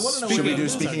put on the. I want to know. Should we what do it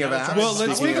is. speaking of I gotta apps? try Well, to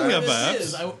let's see speak what of this apps.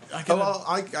 is. I'll Oh, tell well,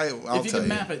 I'll if you tell can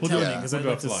map it, We'll tell do me it. because We'll I'd go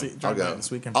like to offline. see. I'll Drive by go.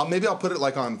 this weekend. Maybe I'll put it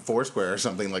like on Foursquare or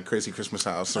something, like Crazy Christmas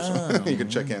House or something. You can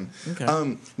check in.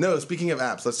 Okay. No, speaking of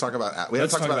apps, let's talk about apps. We haven't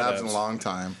Let's talked talk about about apps in a apps. long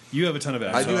time. You have a ton of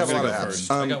apps. I so do I'm have a gonna lot go of apps.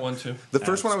 first. I got one too. The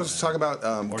first one I was talking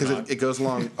about because not. it goes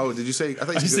along. Oh, did you say? I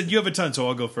thought I you said you have a ton, so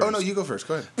I'll go first. Oh no, you go first.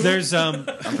 Go ahead. There's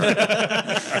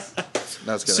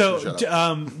That's good. so Shut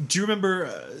up. do you remember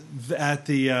at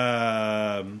the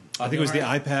I think it was the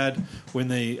iPad when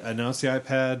they announced the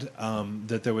iPad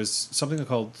that there was something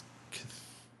called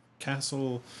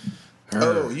Castle.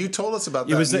 Oh, you told us about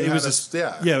that. It was and you it was had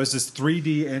this yeah. it was this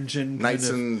 3D engine Knights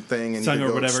kind of and thing, and you thing could or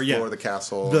go whatever. explore Yeah, the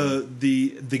castle.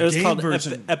 the It was game called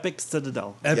version. Epic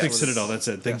Citadel. Epic Yes. Citadel, that's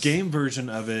it. The Yes. game version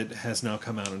of it has now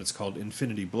come out, and it's called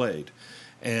Infinity Blade.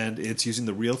 And it's using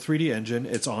the real 3D engine.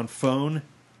 It's on phone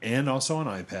and also on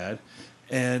iPad.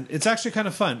 And it's actually kind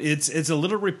of fun. It's a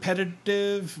little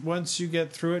repetitive once you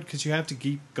get through it because you have to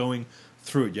keep going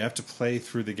through it. You have to play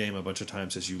through the game a bunch of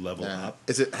times as you level Yeah. up.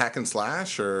 Is it hack and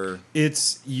slash or?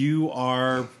 It's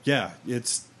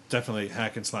definitely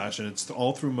hack and slash, and it's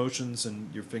all through motions and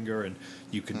your finger, and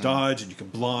you can dodge and you can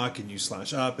block and you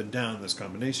slash up and down. There's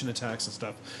combination attacks and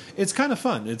stuff. It's kind of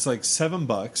fun. It's like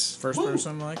 $7. First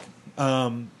person, like.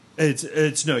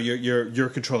 It's no, you're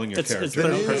controlling your It's character.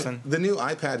 third person. The new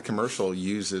iPad commercial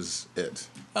uses it.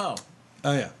 Oh.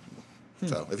 Oh yeah,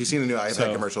 So if you've seen a new iPad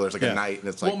So, commercial, there's like yeah. a knight, and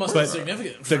it's Well, like it must But be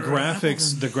significant. the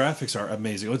for graphics are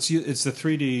amazing. It's the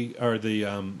 3D or the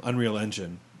Unreal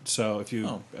Engine. So if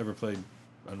you ever played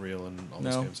Unreal and all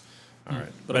those No. games, all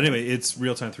right. But anyway, it's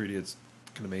real time 3D. It's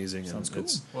kind of amazing. Sounds and cool.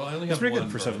 It's, Well, I only it's have pretty one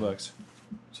good for Brian. $7.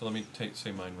 So let me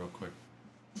say mine real quick,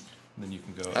 and then you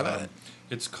can go. How about it?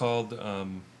 It's called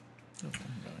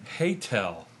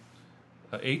Heytell,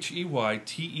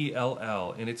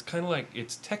 Heytell, and it's kind of like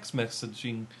it's text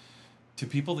messaging to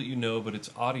people that you know, but it's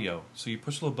audio. So you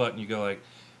push a little button, you go like,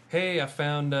 "Hey, I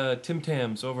found Tim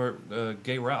Tams over at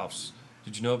Gay Ralph's.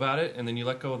 Did you know about it?" And then you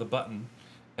let go of the button,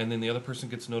 and then the other person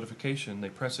gets a notification. They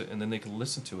press it, and then they can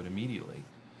listen to it immediately.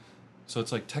 So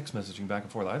it's like text messaging back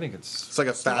and forth. I think it's like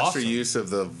a faster awesome. use of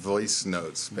the voice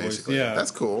notes, basically. yeah.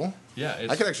 That's cool. Yeah,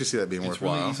 I could actually see that being it's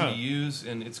really worthwhile. easy to use,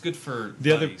 and it's good for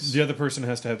The buddies. other person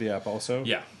has to have the app also.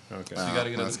 Yeah. Okay. So you got to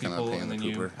get other that's kinda people, a pain and in then the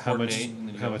you pooper. How much? coordinate. And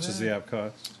then you How go, much does the app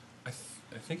cost? I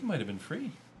think it might have been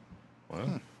free.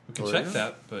 Wow. We can Well, check yeah.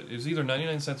 that, but it was either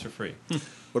 99 cents or free.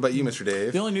 What about you, Mr.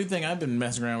 Dave? The only new thing I've been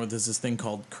messing around with is this thing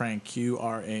called Crank,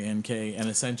 Crank, and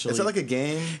essentially Is that like a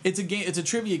game? it's a game. It's a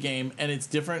trivia game, and it's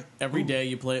different every day.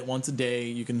 You play it once a day.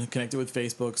 You can connect it with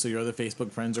Facebook, so your other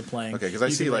Facebook friends are playing. Okay, because I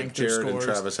You see can like rank their Jared and scores.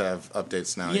 Travis have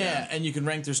updates now. Yeah, and you can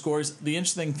rank their scores. The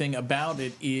interesting thing about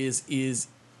it is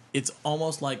it's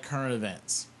almost like current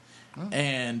events.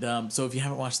 And so if you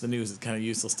haven't watched the news, it's kind of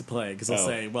useless to play because they'll Oh.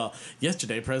 say, well,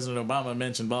 yesterday President Obama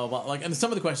mentioned blah, blah, blah. Like, and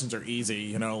some of the questions are easy,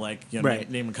 you know, like Right.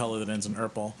 name a color that ends in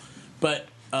Urple. But,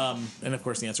 and of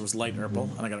course the answer was light Urple,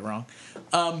 and I got it wrong.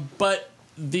 But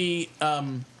the...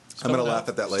 I'm going to laugh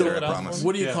at that later, I Spell it out promise.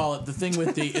 what do you Yeah. call it? The thing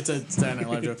with the it's a Saturday Night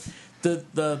Live joke.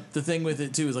 The thing with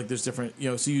it too is like there's different, you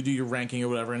know, so you do your ranking or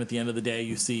whatever, and at the end of the day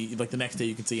you see, like the next day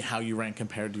you can see how you rank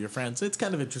compared to your friends. It's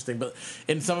kind of interesting, but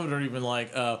and some of it are even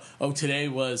like today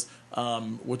was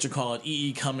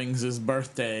E.E. Cummings'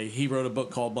 birthday. He wrote a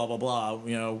book called blah blah blah,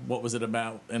 you know, what was it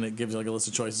about, and it gives you like a list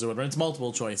of choices or whatever. It's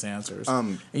multiple choice answers,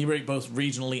 and you rate both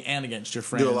regionally and against your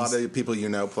friends. Do a lot of people you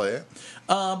know play it?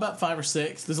 About 5 or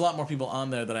 6. There's a lot more people on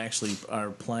there that actually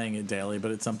are playing it daily,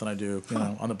 but it's something I do, you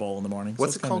know, on the bowl in the morning.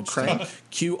 What's it's it called? kind of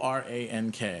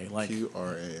Crank? Crank, like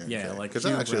Qran. Yeah, like because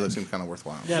that actually Q-Rank. seems kind of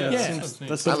worthwhile. Yeah, that Yeah. seems,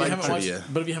 that's But I if, like you haven't trivia.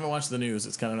 watched, but if you haven't watched the news,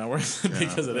 it's kind of not worth it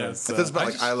because it is. If it's about I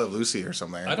like just- I Love Lucy or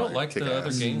something, I don't like the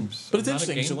other games. But it's I'm not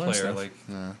interesting, a you should game learn player. stuff. Like,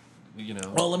 you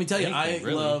know. Well, let me tell you, anything, I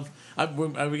really. love.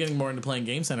 We're getting more into playing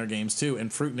Game Center games too,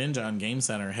 and Fruit Ninja on Game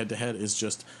Center head to head is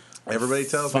just. Everybody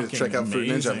tells me to fucking check out Fruit Ninja.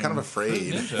 I'm amazing. kind of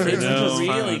afraid. Ninja. It's know,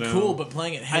 really I know. cool, but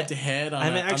playing it head to head I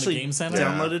haven't on the actually Game Center.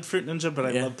 downloaded Fruit Ninja, but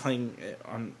I Yeah. love playing it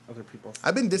on other people's.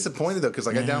 I've been disappointed though because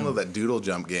like I Yeah. downloaded that Doodle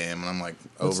Jump game and I'm like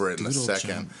over it in a Doodle second.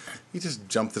 Jump? You just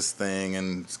jump this thing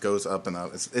and it goes up and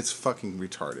up. It's fucking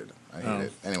retarded. I hate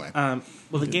it. Anyway, Well,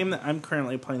 the game that I'm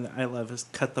currently playing that I love is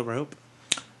Cut the Rope,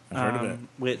 I've heard of it.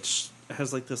 which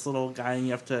has like this little guy, and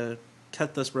you have to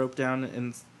cut this rope down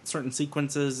in certain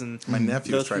sequences, and my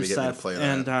nephew go was trying to through get me to stuff, play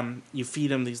that. and you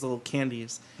feed him these little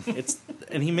candies. It's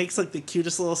and he makes like the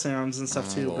cutest little sounds and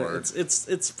stuff too. Lord. But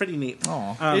it's pretty neat.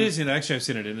 Aw. It is, you know, actually I've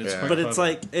seen it, and it's Yeah. quite But it's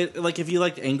clever. like if you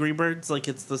like Angry Birds, like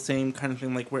it's the same kind of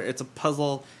thing, like where it's a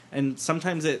puzzle, and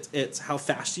sometimes it's how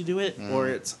fast you do it, or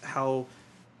it's how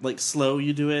like slow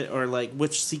you do it or like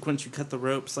which sequence you cut the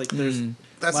ropes. Like there's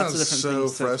That lots sounds of different so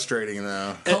things. frustrating,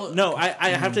 though. No, I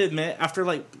have to admit, after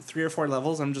like 3 or 4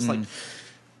 levels, I'm just like,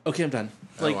 okay, I'm done.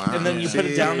 Like, wow. and then you put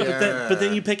it down, Yeah. but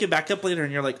then you pick it back up later,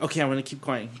 and you're like, okay, I'm going to keep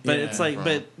going. But Yeah. it's like, Wow.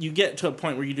 but you get to a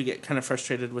point where you do get kind of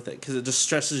frustrated with it because it just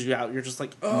stresses you out. You're just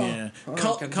like, oh, Yeah,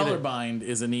 gotta get it. Colorbind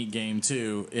is a neat game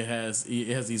too. It has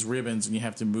these ribbons, and you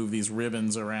have to move these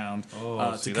ribbons around see,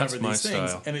 to that's cover my these things.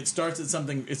 style. And it starts at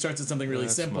something really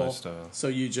That's simple. my style. So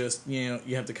you just you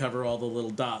have to cover all the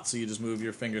little dots. So you just move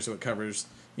your finger so it covers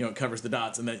the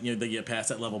dots, and then they get past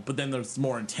that level. But then there's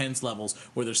more intense levels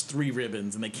where there's 3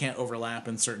 ribbons and they can't overlap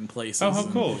in certain places. Oh, how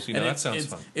and, cool. See, now and that sounds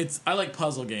fun. I like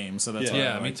puzzle games, so that's why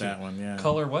Yeah, I me like too. that one. Yeah.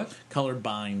 Color what? Colorbind,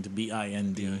 Bind.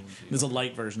 There's a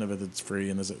light version of it that's free,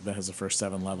 and that has the first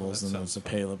 7 levels, and there's a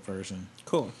pay version.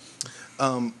 Cool.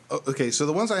 Okay, so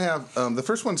the ones I have, the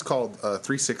first one's called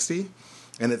 360,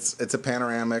 and it's a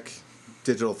panoramic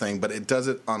digital thing, but it does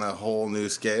it on a whole new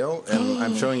scale. And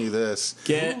I'm showing you this.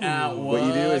 Get out! What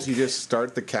you do is you just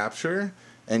start the capture,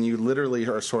 and you literally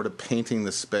are sort of painting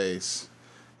the space,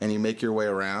 and you make your way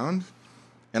around.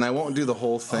 And I won't do the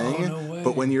whole thing, no way.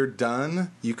 but when you're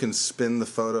done, you can spin the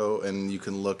photo and you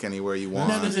can look anywhere you want.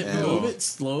 Now, does it and- move it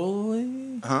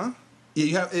slowly? Huh? Yeah,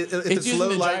 you have if It's it's low using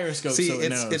the light. gyroscope, See, so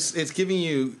it it's knows. it's giving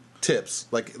you tips.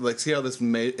 Like see how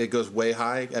it goes way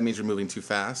high. That means you're moving too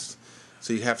fast.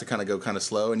 So you have to kind of go kind of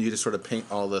slow, and you just sort of paint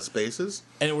all the spaces.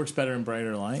 And it works better in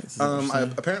brighter lights? Is that what you're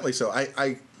saying? Apparently so.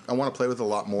 I want to play with it a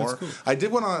lot more. I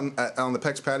did one on the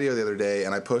Pecs patio the other day,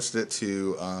 and I posted it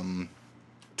to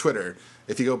Twitter.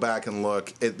 If you go back and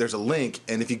look, there's a link,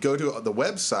 and if you go to the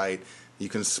website, you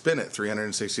can spin it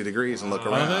 360 degrees and look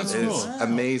around. that's It's cool.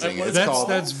 amazing. Wow. It's That's- called,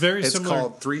 that's very it's similar-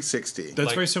 called 360. That's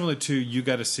Like- very similar to You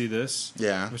Got to See This.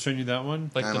 Yeah. I'm showing you that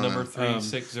one. Like the don't number know.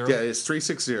 360? Yeah, it's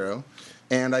 360,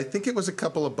 and I think it was a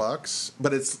couple of bucks,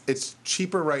 but it's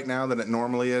cheaper right now than it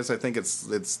normally is. I think it's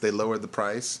they lowered the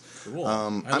price. Cool.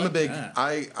 I'm I a like big that.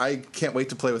 I can't wait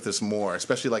to play with this more,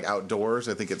 especially like outdoors.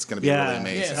 I think it's going to be Yeah. really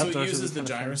amazing. Yeah, so it Outdoors uses is the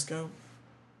kinda fun. gyroscope?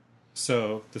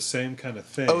 So the same kind of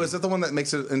thing. Oh, is that the one that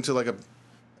makes it into like a?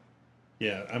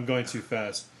 Yeah, I'm going too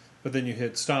fast. But then you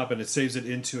hit stop and it saves it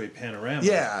into a panorama.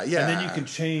 Yeah, yeah. And then you can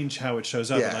change how it shows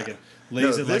up. Yeah. Like it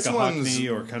lays it like this a one's-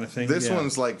 Hockney or kind of thing. This Yeah.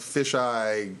 one's like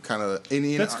fisheye kind of.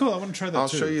 That's cool. I want to try that I'll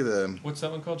too. show you the. What's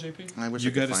that one called, JP? I wish You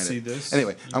I could gotta find see it. this.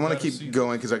 Anyway, I want to gotta keep see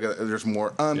going because there's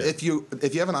more. If you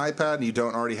have an iPad and you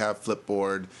don't already have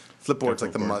Flipboard, Flipboard's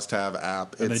like the Flipboard. must-have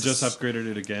app. And they It's- just upgraded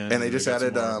it again. and they just got some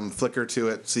added more. Flickr to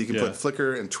it, so you can Yeah. put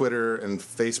Flickr and Twitter and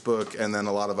Facebook, and then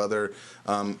a lot of other.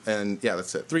 And yeah,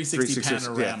 that's it. 360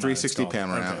 panorama, Yeah, 360 it's called.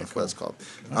 panorama. Okay, That's what it's called.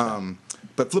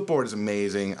 But Flipboard is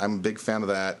amazing. I'm a big fan of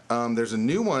that. There's a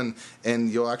new one,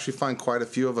 and you'll actually find quite a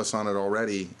few of us on it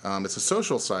already. It's a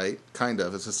social site, kind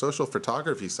of. It's a social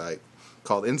photography site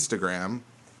called Instagram.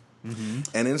 And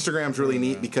Instagram's really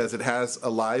neat because it has a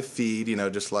live feed,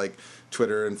 just like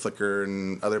Twitter and Flickr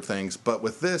and other things. But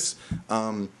with this,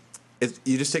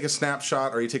 you just take a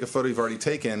snapshot or you take a photo you've already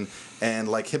taken, and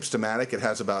like Hipstamatic, it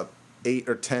has about 8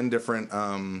 or 10 different,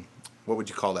 what would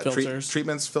you call that?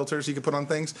 Filters. Filters you can put on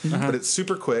things. But it's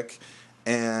super quick,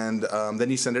 and then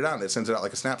you send it out, and it sends it out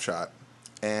like a snapshot.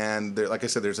 And like I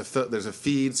said, there's a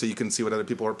feed, so you can see what other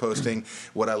people are posting.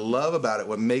 What I love about it,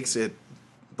 what makes it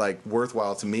like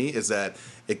worthwhile to me, is that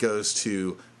it goes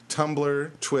to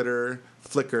Tumblr, Twitter,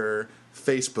 Flickr,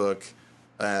 Facebook,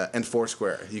 and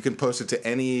Foursquare. You can post it to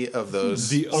any of those.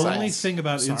 The only sites. thing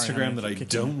about Sorry, Instagram honey, that I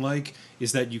don't like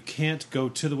is that you can't go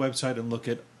to the website and look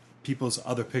at people's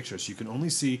other pictures. You can only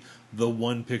see the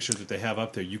one picture that they have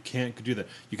up there. You can't do that.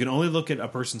 You can only look at a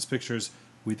person's pictures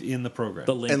within the program.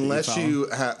 The link Unless that you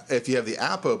follow. if you have the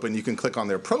app open, you can click on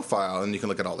their profile and you can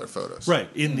look at all their photos. Right,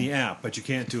 in the app, but you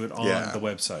can't do it on Yeah. the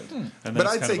website. And But that's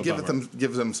I'd kind say of a bummer.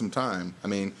 give them some time. I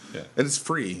mean, Yeah. and it's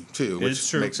free too, which It's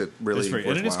true. makes it really it's free.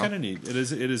 worthwhile. And it is kind of neat. It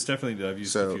is definitely. I've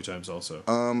used it a few times also.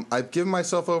 I've given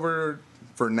myself over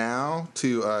for now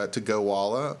to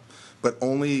GoWalla, but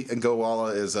only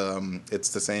GoWalla is it's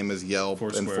the same as Yelp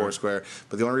and Foursquare. Foursquare.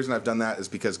 But the only reason I've done that is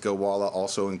because GoWalla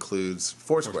also includes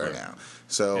Foursquare now.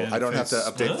 So And I don't have to Face-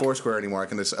 update Huh? Foursquare anymore. I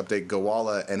can just update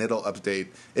GoWalla, and it'll update.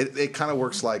 It kind of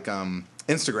works like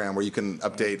Instagram, where you can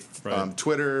update Right.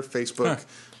 Twitter, Facebook,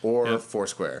 or Yep.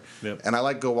 Foursquare. Yep. And I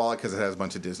like GoWalla because it has a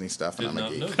bunch of Disney stuff, and Did I'm a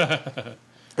not geek. know that.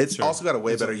 It's Sure. also got a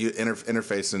way better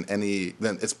interface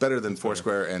than it's better than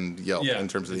Foursquare and Yelp Yeah, in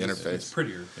terms of the it's- interface. It's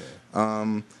prettier.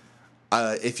 Yeah.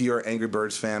 If you're an Angry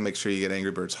Birds fan, make sure you get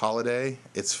Angry Birds Holiday.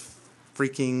 It's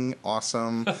freaking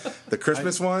awesome. The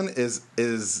Christmas one it's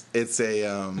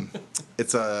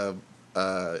a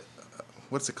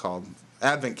what's it called?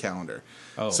 advent calendar.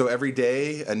 Oh. So every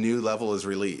day a new level is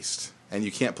released, and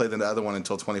you can't play the other one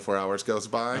until 24 hours goes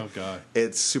by. Oh, God.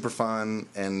 It's super fun,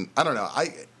 and I don't know.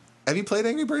 Have you played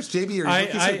Angry Birds, JB? Or you're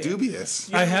looking so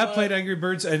dubious? I have played Angry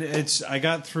Birds, and I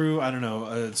got through, I don't know,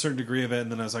 a certain degree of it,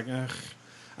 and then I was like, ugh.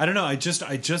 I don't know. I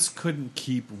just couldn't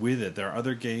keep with it. There are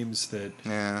other games that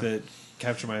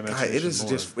capture my imagination. It is more.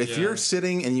 just if you're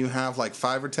sitting and you have like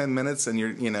 5 or 10 minutes and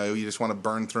you just want to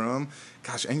burn through them.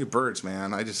 Gosh, Angry Birds,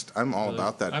 man! I'm all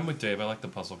about that. I'm with Dave. I like the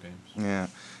puzzle games. Yeah,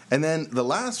 and then the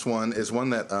last one is one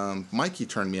that Mikey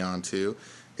turned me on to.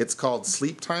 It's called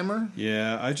Sleep Timer.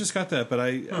 Yeah, I just got that, but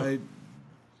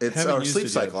It's haven't or used Sleep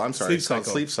it yet. Cycle. I'm sorry. It's called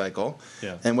Cycle. Sleep Cycle.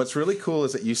 Yeah. And what's really cool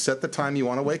is that you set the time you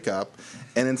want to wake up,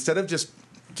 and instead of just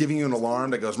giving you an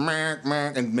alarm that goes meh,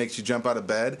 meh, and makes you jump out of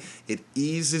bed, it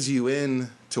eases you in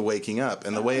to waking up.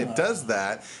 And the way it does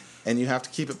that, and you have to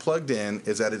keep it plugged in,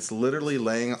 is that it's literally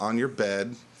laying on your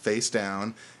bed face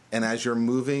down. And as you're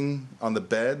moving on the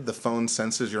bed, the phone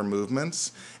senses your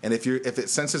movements. And if it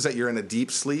senses that you're in a deep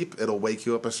sleep, it'll wake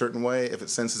you up a certain way. If it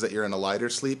senses that you're in a lighter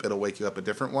sleep, it'll wake you up a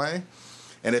different way.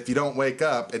 And if you don't wake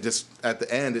up, it just at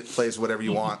the end it plays whatever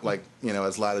you want, like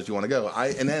as loud as you want to go.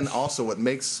 And then also what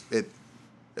makes it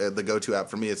the go-to app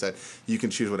for me is that you can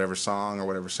choose whatever song or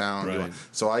whatever sound you want.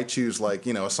 So I choose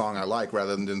a song I like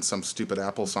rather than some stupid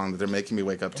Apple song that they're making me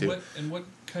wake up to. And what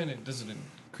kind of does it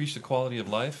increase the quality of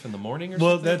life in the morning or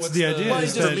Well, something? that's the idea. Well, it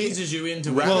is just that- eases you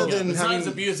into rather it. than It's not having- as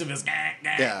abusive as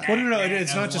Yeah. Well, no,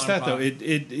 it's not as just alarm that though.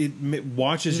 clock. It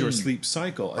watches your sleep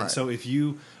cycle, and Right. so if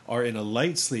you are in a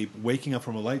light sleep, waking up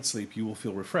from a light sleep, you will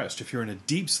feel refreshed. If you're in a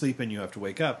deep sleep and you have to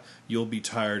wake up, you'll be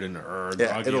tired and groggy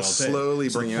It'll all day. slowly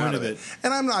So bring the you point out of it.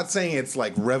 And I'm not saying it's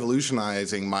like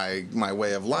revolutionizing my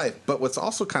way of life, but what's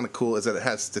also kind of cool is that it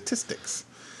has statistics.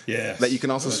 Yeah, That you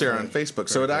can also share on Facebook.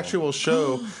 So it actually will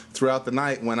show throughout the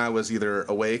night when I was either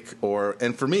awake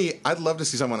and for me, I'd love to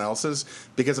see someone else's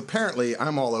because apparently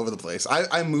I'm all over the place.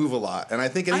 I move a lot. And I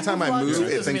think anytime I move,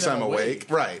 it thinks I'm awake.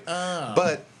 Right.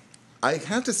 But I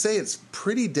have to say it's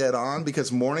pretty dead on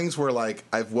because mornings were like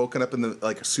I've woken up in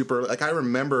the super I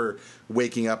remember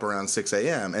waking up around 6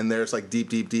 a.m. and there's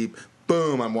deep,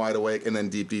 boom, I'm wide awake, and then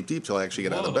deep till I actually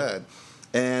get out of bed.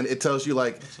 And it tells you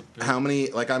how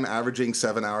many I'm averaging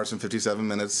 7 hours and 57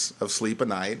 minutes of sleep a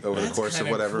night over the course of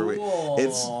whatever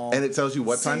cool. and it tells you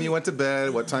what time you went to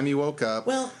bed, what time you woke up.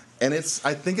 Well, and I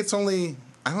think it's only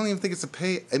I don't even think it's a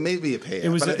pay. It may be a pay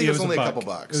app, but I think it's only a couple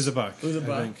bucks. It was a buck. It was a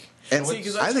buck. I think. And See,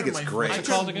 'cause I think turn it's my- great. I What's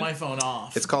it called turn again? my phone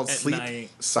off. It's called at Sleep night.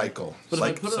 Cycle. But if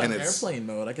I put it on and it's- airplane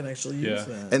mode, I can actually use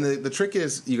Yeah. that. And the trick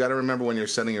is you got to remember when you're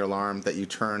setting your alarm that you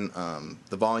turn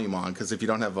the volume on because if you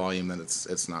don't have volume, then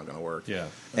it's not going to work. Yeah.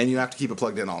 And you have to keep it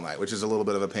plugged in all night, which is a little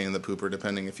bit of a pain in the pooper,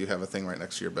 depending if you have a thing right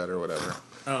next to your bed or whatever.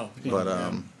 Oh,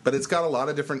 But it's got a lot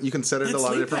of different. You can set it that a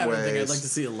lot of sleep different pattern thing, ways. I'd like to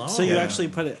see alone. So you Yeah. actually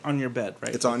put it on your bed,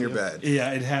 right? It's on your bed.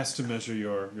 Yeah, it has to measure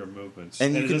your movements,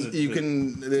 And you it can doesn't- you can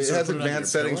it sort of has put it on your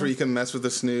advanced settings pillow? where you can mess with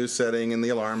the snooze setting and the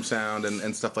alarm sound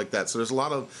and stuff like that. So there's a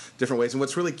lot of different ways. And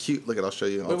what's really cute, look, I'll show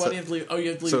you. Wait, why do you have to leave? Oh, you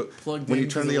have to leave So it plugged when in you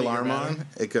turn 'cause the it'll wake your alarm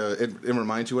battery? on, it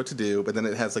reminds you what to do. But then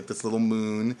it has this little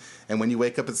moon, and when you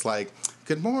wake up, it's like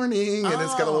good morning, and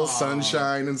it's got a little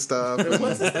sunshine and stuff.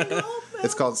 What's this thing called?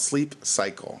 It's called Sleep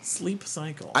Cycle. Sleep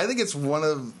cycle. I think it's one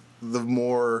of the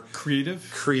more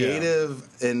creative,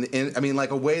 and I mean,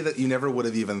 like a way that you never would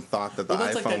have even thought that the Well,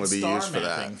 that's like iPhone that would be star used for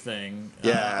that. mapping thing.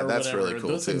 Yeah, or that's whatever. really cool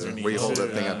Those things too. are neat. Where you hold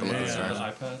that thing Yeah, up and look at the yeah.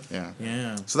 stars. iPad. Yeah.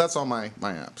 Yeah. So that's all my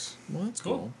apps. Well, that's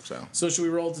cool. So should we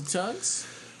roll to Tugs?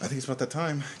 I think it's about that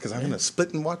time because I'm gonna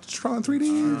split and watch Tron 3D.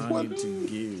 I What? need to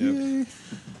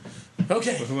give.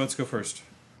 Okay, Who wants to go first?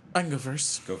 I can go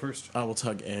first. Go first. I will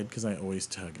tug Ed because I always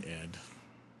tug Ed.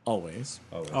 Always.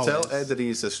 Oh, Tell Ed that he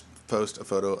needs to post a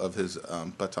photo of his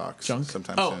buttocks Junk?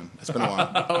 sometime Oh. soon. It's been a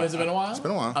while. Oh, has it been a while? It's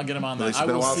been a while. I'll get him on At that. least it's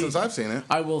been a while since I've seen it.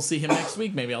 I will see him next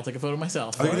week. Maybe I'll take a photo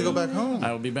myself. Are you gonna go back home?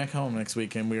 I will be back home next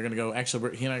week, and we're gonna go.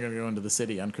 Actually, he and I are gonna go into the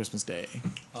city on Christmas Day.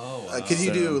 Oh, Could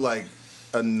you do like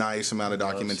a nice amount of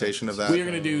documentation of that? We are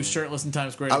gonna do shirtless in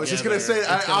Times Square. I was just gonna say.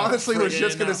 together. It's I honestly was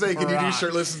just gonna say, can you do rock.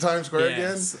 shirtless in Times Square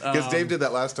Yes, again? Because Dave did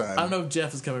that last time. I don't know if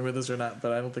Jeff is coming with us or not,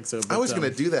 but I don't think so. But, I was gonna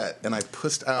do that, and I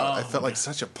pussed out. I Oh, felt like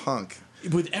such a punk.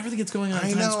 with everything that's going on in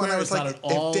I Times know, Square. and I was it's not like, at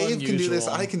all if Dave can do this,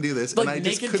 unusual. I can do this, Like and I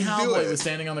just naked couldn't do cowboy it. was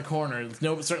standing on the corner.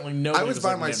 Certainly no. I was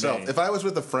by myself. If I was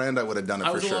with a friend, I would have done it I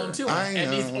for was sure. alone too, I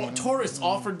and these know. tourists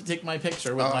offered to take my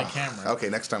picture with my camera. Okay,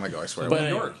 next time I go, I swear. But- New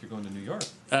York. You're going to New York.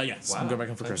 Yes, Wow. I'm going back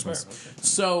home for Times Christmas. Square, okay.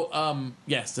 So,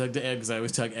 yes, tug to Ed because I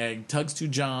always tug Egg. Tugs to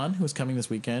John, who's coming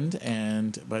this weekend,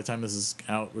 and by the time this is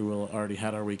out, we will already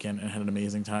had our weekend and had an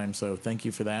amazing time. So, thank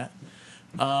you for that.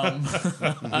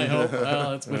 I hope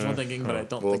that's wishful thinking, but I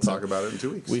don't We'll think so. talk about it in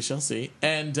 2 weeks. We shall see.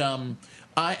 And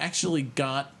I actually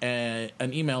got an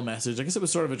email message. I guess it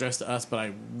was sort of addressed to us, but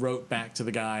I wrote back to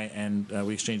the guy, and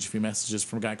we exchanged a few messages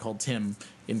from a guy called Tim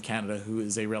in Canada, who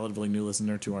is a relatively new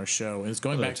listener to our show, and is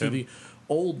going back through the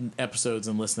old episodes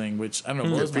and listening, which I don't know,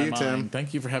 blows my mind. Tim.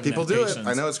 Thank you for having people that do patience. it.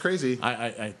 I know it's crazy.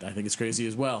 I think it's crazy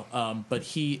as well. But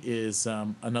he is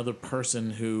another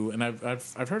person who, and I've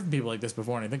heard from people like this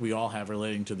before, and I think we all have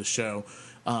relating to the show.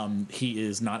 He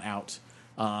is not out.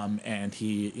 And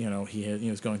he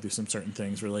was going through some certain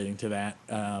things relating to that,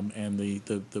 and the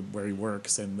where he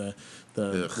works and the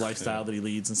lifestyle that he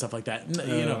leads and stuff like that.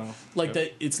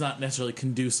 That it's not necessarily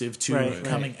conducive to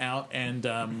coming out. And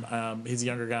he's a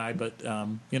younger guy, but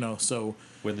so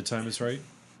when the time is right.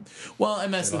 Well,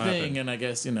 and that's It'll the thing, happen. and I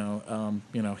guess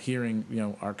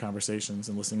hearing our conversations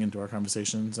and listening into our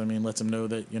conversations, I mean, lets him know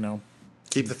that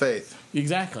Keep the faith.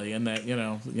 exactly, and that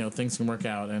things can work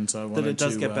out, and so I wanted That it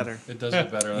does to, get better. It does get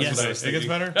better. That's Yes. what I was It gets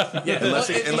thinking. better. Yeah,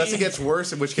 Unless it gets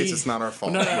worse, in which case it's not our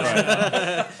fault. No.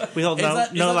 We hold It's no not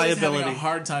that he's liability. having a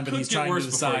hard time, but Could he's get trying to worse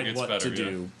before it decide gets what better, to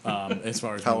do as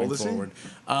far as How moving old is he? forward.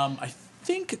 I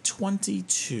think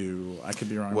 22. I could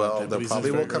be wrong. Well, about that, but there he's in probably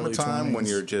his will very come a early time when 20s.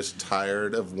 you're just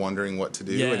tired of wondering what to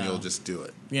do, Yeah. and you'll just do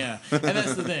it. Yeah, and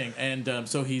that's the thing. And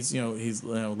so he's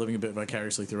living a bit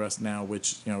vicariously through us now,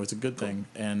 which is a good thing.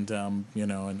 And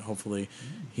and hopefully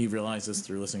he realizes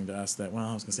through listening to us that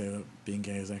I was gonna say that being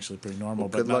gay is actually pretty normal,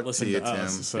 but good not luck to listening you, to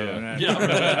us. Tim. So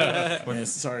Yeah.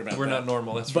 sorry about We're that. not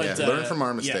normal. That's Yeah, right. But, learn from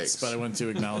our Yes, mistakes. but I want to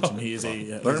acknowledge him. He is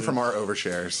a Learn from our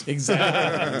overshares.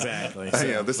 exactly.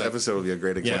 So, This episode will be a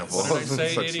great example. Yes. What did I of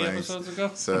say such 80 things. episodes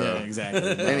ago? So, yeah, exactly.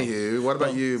 anywho, what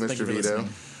about you, thank Mr. you for Vito? listening.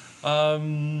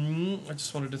 I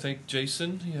just wanted to thank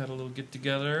Jason. He had a little get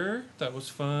together. That was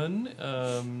fun.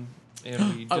 And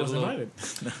we did I was a little. invited.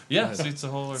 Yeah, see, it's a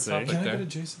whole other See? topic Can I there. go to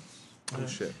Jason? Oh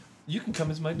shit! You can come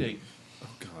as my date. Oh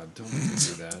God, don't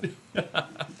do that.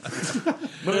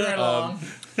 Moving right along.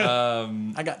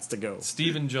 I got to go.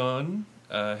 Steve and John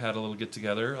had a little get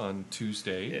together on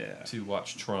Tuesday Yeah. to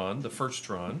watch Tron, the first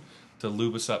Tron, to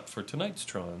lube us up for tonight's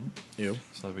Tron. You.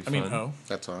 So that'll be I fun. mean,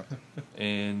 That's all.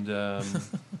 And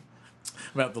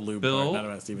about the lube part, Bill not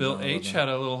about Stephen. Bill H had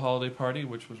a little holiday party,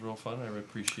 which was real fun. I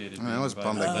appreciated. I being was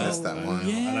bummed invited. I missed that one.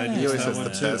 Yeah. And I He did always that has one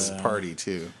the too. best party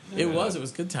too. It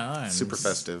was good times. Super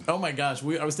festive. Oh my gosh,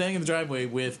 I was standing in the driveway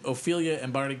with Ophelia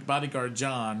and bodyguard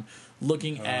John,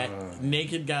 looking at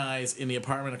naked guys in the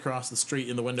apartment across the street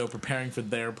in the window, preparing for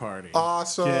their party.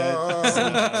 Awesome.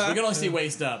 We could only see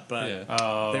waist up, but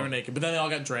Yeah. they were naked. But then they all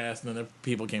got dressed, and then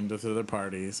people came to their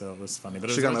party, so it was funny.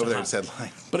 But it She was a got bunch over there of and hot- said,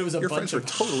 like, but it was a your bunch friends were of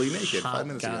totally naked hot 5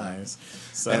 minutes ago. guys.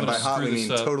 So And by gonna hot, we screw mean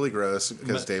this up. totally gross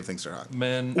because Dave thinks they're hot.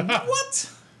 Man,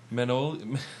 what? man,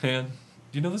 do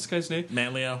you know this guy's name?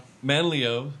 Manlio,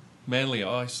 Manlio.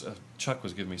 Oh, Chuck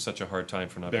was giving me such a hard time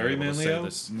for not Barry being able to say Manlio?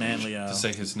 this. Manlio. To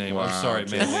say his name. Wow, I'm sorry,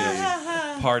 JP.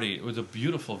 Manlio. Party. It was a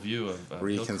beautiful view of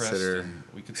Reconsider. Hillcrest, and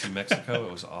we could see Mexico.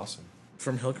 It was awesome.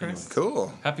 From Hillcrest.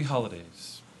 Cool. Happy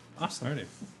holidays. Alrighty.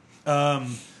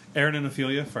 Aaron and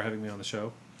Ophelia for having me on the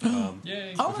show.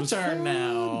 Yay. Oh, my turn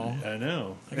now. I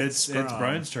know. I got It's scrub.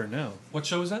 Brian's turn now. What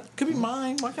show is that? Could be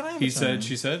mine. Why can't I have a He turn? said,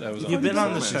 she said. I was You've been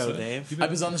on the She show, said. Dave. I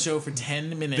was on the show for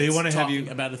 10 minutes. They wanna have talking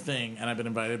you- about a thing, and I've been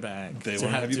invited back. They want to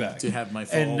have you back. To have my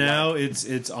full and now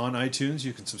it's on iTunes.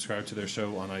 You can subscribe to their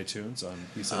show on iTunes. On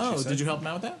He Said, Oh, She Said. did you help them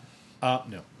out with that?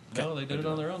 No. No, they did it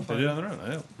on their own. They did it on their own. I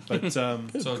know. But So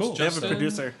cool. it's They have a Justin,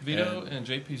 producer. Vito, and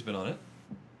JP's been on it.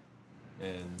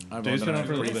 And I've Dave's only been on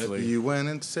for a little briefly. You went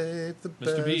and saved the Mr.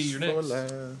 best B, you're for next.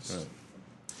 last.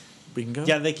 We can go.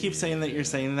 Yeah, they keep saying that you're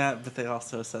saying that, but they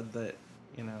also said that,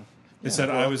 they said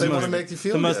I was They the want to most, make you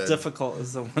feel the most good. difficult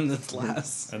is the one that's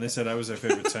last. and they said I was their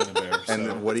favorite Santa Bear. And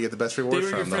So. what do you get the best reward They were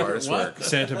your from? The favorite hardest what? work.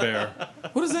 Santa Bear.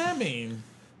 What does that mean?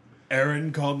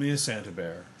 Aaron called me a Santa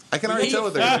Bear. I can already tell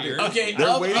what they're going to do. Okay, They're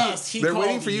of waiting. us, he They're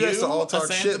waiting called for you guys to all a talk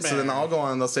Santa shit. So then Bear. I'll go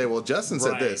on and they'll say, "Well, Justin said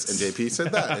Right. this, and JP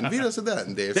said that, and Vito said that,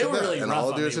 and Dave They said were that," really and rough all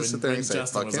I'll on do me is just when- sit there when and say,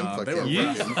 Justin "Fuck was him, on. fuck They him,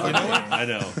 were fuck him." You know what? I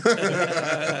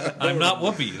know. I'm not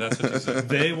Whoopi. That's what you said.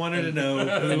 They wanted to know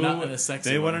And not in who. a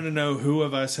sexy They way. wanted to know who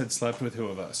of us had slept with who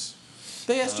of us.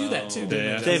 They asked you that too, They didn't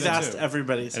asked they? They've Me asked too.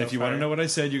 everybody so And if you far. want to know what I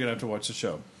said, you're gonna have to watch the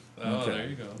show. Oh, there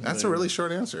you go. That's a really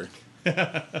short answer. Well,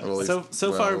 at least- So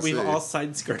well, far, we'll we've see. all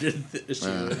side-skirted the issue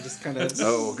and just kind of...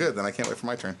 Oh, well, good. Then I can't wait for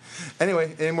my turn.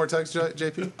 Anyway, any more tugs,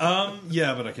 JP?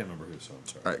 Yeah, but I can't remember who, so I'm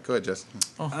sorry. All right, go ahead, Justin.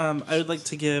 I would like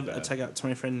to give a tag out to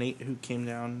my friend Nate, who came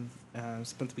down,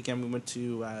 spent the weekend. We went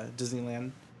to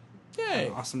Disneyland. Yay.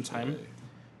 Awesome time.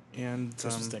 And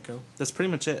Christmas deco. that's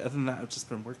pretty much it. Other than that, I've just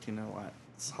been working a lot.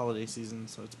 It's holiday season,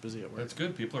 so it's busy at work. That's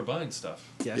good. People are buying stuff.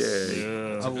 Yes. Yay.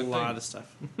 Yeah. A good lot thing. of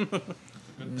stuff.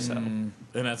 So And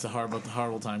that's the horrible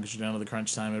time because you're down to the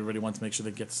crunch time. Everybody wants to make sure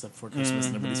they get stuff before Christmas,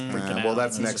 and everybody's freaking out. Well,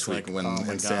 that's and it's next just week like, when oh my God.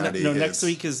 insanity no, is. next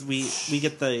week is we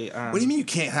get the. What do you mean you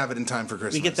can't have it in time for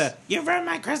Christmas? We get the. You ruined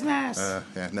my Christmas.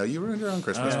 Yeah, no, you ruined your own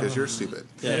Christmas because you're stupid.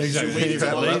 Yeah, exactly. You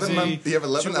have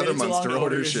 11 other months to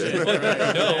order shit.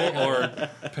 No, or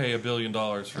pay $1 billion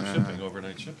for shipping,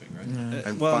 overnight shipping, right?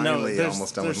 I'm Well, no, finally there's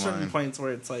almost done with certain mine. points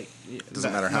where it's like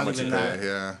Doesn't matter how not much you even pay. that,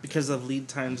 Yeah. because of lead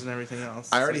times and everything else.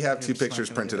 I already It's have like, 2 you're just not pictures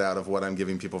gonna printed get it. out of what I'm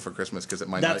giving people for Christmas because it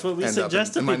might That's not what we end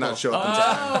suggest up. to It might people. not show up in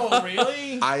time. Oh,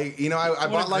 really? I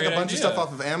What bought a like a great bunch of idea. stuff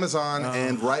off of Amazon,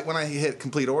 and right when I hit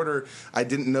complete order, I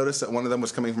didn't notice that one of them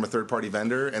was coming from a third party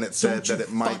vendor, and it said Don't you that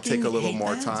it might take a fucking little hate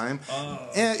more that? time.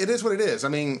 And it is what it is. I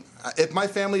mean, if my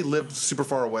family lived super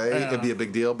far away, it'd be a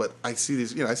big deal. But I see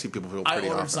these, I see people who I pretty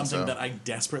ordered often. something so. that I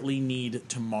desperately need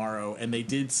tomorrow, and they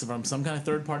did from some kind of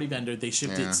third-party vendor. They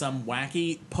shipped Yeah. it some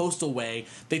wacky postal way.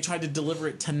 They tried to deliver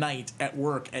it tonight at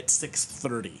work at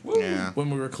 6:30 Yeah. when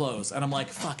we were closed, and I'm like,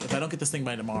 "Fuck! If I don't get this thing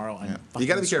by tomorrow, I'm You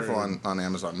got to be fucking careful screwed." on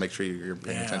Amazon. Make sure you're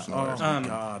paying Yeah. attention to Oh orders. my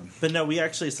God! But no, we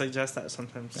actually suggest that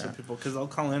sometimes to people because they'll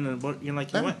call in and you're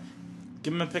like, you know what?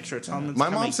 Give them a picture. Tell them it's My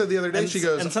mom coming. said the other day, and, she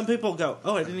goes- and some people go,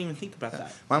 oh, I didn't even think about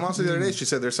that. My mom said the other day, she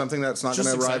said there's something that's not Just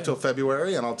going to arrive excited. till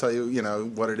February, and I'll tell you,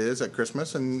 what it is at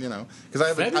Christmas, and because I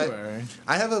have February?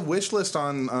 I have a wish list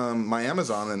on my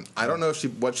Amazon, and I don't know if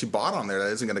what she bought on there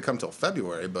that isn't going to come till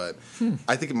February, but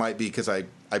I think it might be because I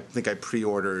think I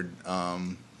pre-ordered.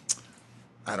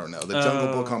 I don't know, the Jungle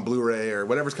Book on Blu-ray or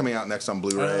whatever's coming out next on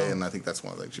Blu-ray, and I think that's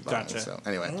one of the things she bought me. Gotcha. So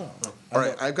anyway, all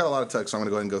right, I've got a lot of texts, so I'm going to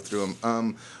go ahead and go through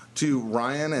them. To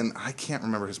Ryan, and I can't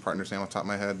remember his partner's name off the top of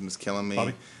my head, and it's killing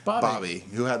me. Bobby,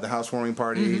 who had the housewarming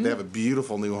party. They have a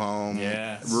beautiful new home.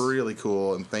 Yes. Really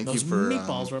cool, and thank Those you for...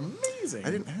 meatballs were amazing. I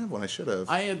didn't have one, I should have.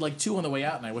 I had like 2 on the way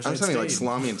out, and I wish I I was had having stayed. like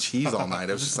salami and cheese all night.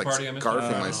 I was just like party I missed?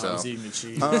 scarfing I myself. was eating the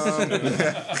cheese.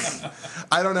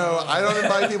 I don't know. I don't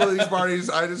invite people to these parties.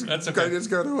 I just That's okay. I just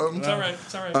go to them. It's all right.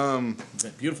 It's all right.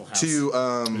 That beautiful house. It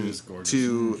is gorgeous.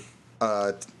 To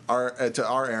our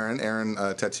Aaron,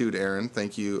 tattooed Aaron.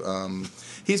 Thank you.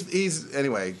 He's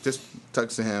anyway. Just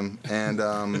tugs to him and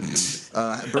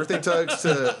birthday tugs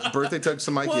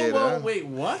to Mike whoa, Yeda. whoa, wait,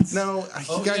 what? No,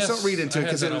 Oh, you guys yes. don't read into I it had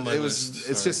because that on my it was. list.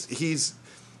 It's Sorry. just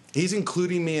he's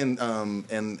including me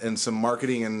in some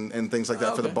marketing and things like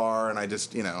that for the Okay. bar, and I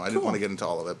just I didn't want to get into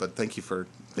all of it, but thank you for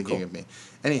thinking of me.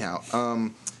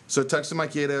 Anyhow, so tugs to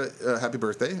Mike Yeda, happy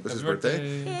birthday! It was his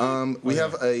birthday. We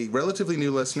have a relatively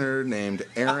new listener named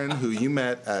Aaron who you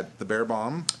met at the Bear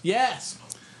Bomb. Yes.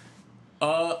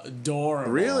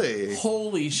 Adorable. Really?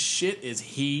 Holy shit, is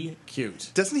he cute?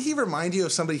 Doesn't he remind you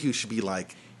of somebody who should be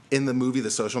like in the movie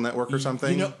The Social Network or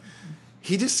something?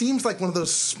 He just seems like one of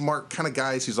those smart kind of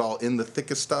guys who's all in the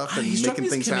thick of stuff and He struck making me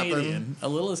as things Canadian, happen. a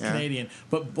little as Yeah. Canadian,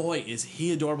 but boy, is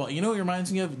he adorable. You know what he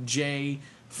reminds me of? Jay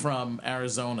from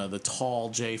Arizona, the tall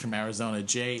Jay from Arizona.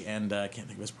 Jay and I can't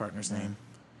think of his partner's name.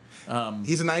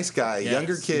 He's a nice guy, Yes,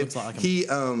 younger he kid. looks a lot like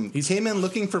him. He came in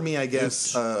looking for me, I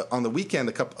guess, on the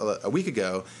weekend a week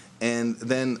ago, and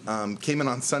then came in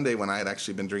on Sunday when I had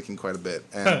actually been drinking quite a bit,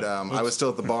 and I was still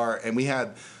at the bar, and we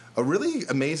had a really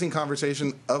amazing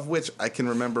conversation, of which I can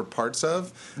remember parts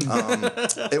of.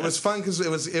 It was fun because it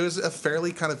was a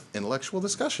fairly kind of intellectual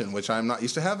discussion, which I'm not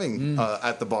used to having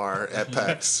at the bar at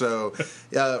Pecs. So,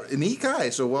 a neat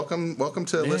guy. So welcome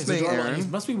to Yeah, he's listening, adorable. Aaron. He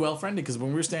must be well friended because when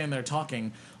we were standing there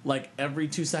talking, like every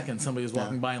 2 seconds somebody was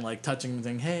walking by and like touching him,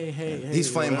 saying, "Hey, hey, hey." He's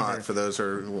flame whatever. hot for those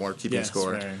who are keeping Yes,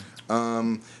 score. very.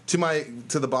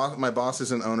 My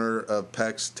bosses and owner of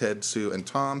Pecs, Ted, Sue, and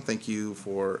Tom. Thank you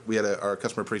we had our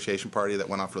customer appreciation party that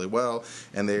went off really well,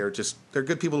 and they're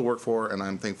good people to work for, and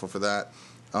I'm thankful for that.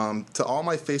 To all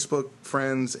my Facebook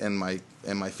friends and my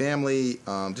family,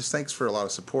 just thanks for a lot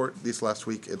of support this last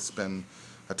week. It's been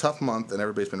a tough month, and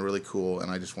everybody's been really cool,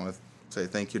 and I just want to say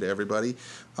thank you to everybody.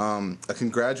 A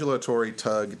congratulatory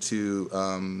tug to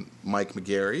Mike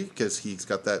McGarry because he's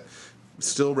got that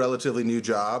still relatively new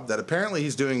job that apparently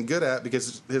he's doing good at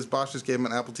because his boss just gave him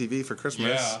an Apple TV for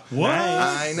Christmas. Yeah. What?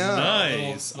 I know.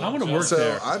 Nice. I want to work So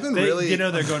there. I've been They- really,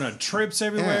 they're going on trips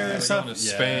everywhere Yeah, and they're stuff. going to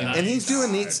Spain. Yeah. and he's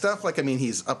doing neat stuff. Like, I mean,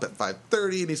 he's up at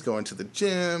 5:30 and he's going to the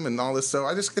gym and all this. So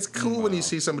it's cool when you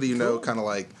see somebody kind of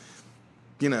like,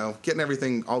 getting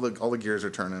everything, all the gears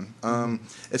are turning. And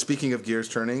speaking of gears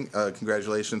turning,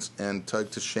 congratulations and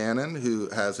tug to Shannon, who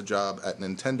has a job at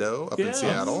Nintendo up in Yeah.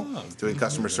 Seattle doing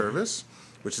customer service,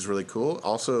 which is really cool.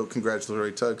 Also,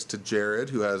 congratulatory tugs to Jared,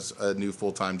 who has a new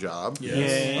full-time job,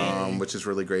 which is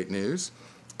really great news.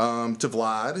 To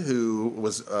Vlad, who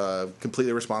was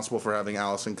completely responsible for having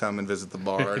Allison come and visit the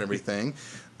bar and everything.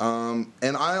 And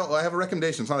I have a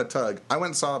recommendation. It's not a tug. I went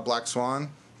and saw Black Swan.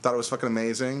 Thought it was fucking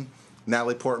amazing.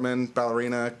 Natalie Portman,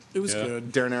 ballerina. It was Yeah.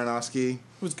 good. Darren Aronofsky. It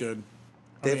was good.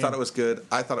 Dave thought it was good.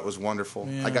 I thought it was wonderful.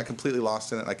 Yeah. I got completely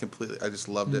lost in it. I just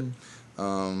loved it.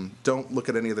 Don't look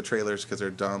at any of the trailers because they're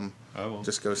dumb. I won't.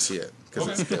 Just go see it because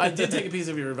Okay. it's good. I did take a piece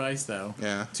of your advice though.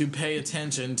 Yeah. To pay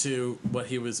attention to what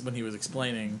he was when he was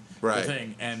explaining Right. the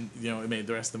thing, and it made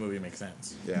the rest of the movie make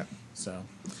sense. Yeah. So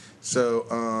So,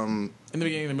 in the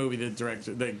beginning of the movie, the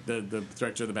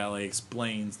director of the ballet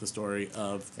explains the story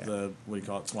of the what do you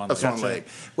call it, Swan of Lake. Swan Lake.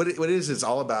 What it is, it's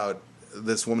all about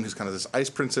this woman who's kind of this ice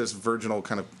princess, virginal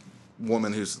kind of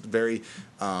woman who's very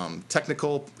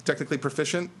technically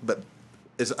proficient, but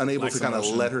is unable Lacks to kind of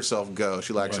emotion. let herself go.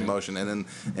 She lacks Right. emotion. And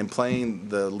in playing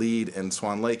the lead in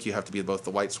Swan Lake, you have to be both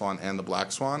the white swan and the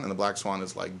black swan. And the black swan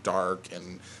is like dark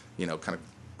and, kind of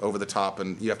over the top,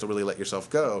 and you have to really let yourself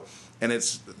go. And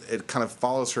it kind of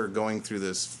follows her going through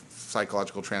this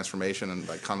psychological transformation and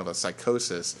like kind of a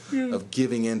psychosis of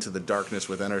giving into the darkness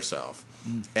within herself.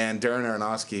 And Darren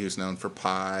Aronofsky, who's known for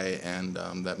Pi and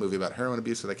that movie about heroin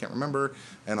abuse that I can't remember,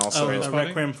 and also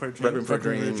Requiem for a Dream. Requiem for a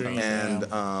Dream, Dream,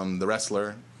 and The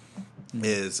Wrestler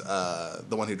is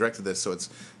the one who directed this. So it's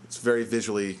very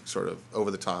visually sort of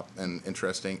over the top and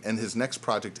interesting. And his next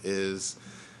project is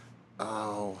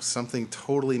something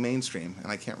totally mainstream,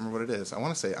 and I can't remember what it is. I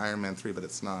want to say Iron Man 3, but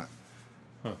it's not.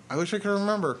 I wish I could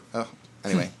remember.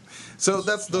 Anyway, so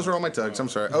those are all my tugs. I'm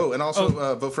sorry. Oh, and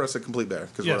also vote for us at Complete Bear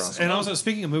because we're Yes, awesome. and also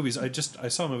speaking of movies, I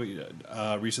saw a movie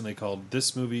recently called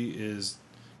 "This Movie Is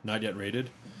Not Yet Rated,"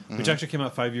 which actually came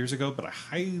out 5 years ago, but I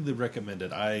highly recommend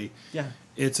it. Yeah.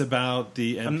 It's about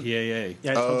the MPAA.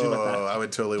 Yeah, I told you about that. I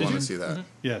would totally want to see that.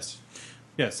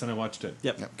 Yes, and I watched it.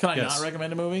 Yep. Can I Yes. not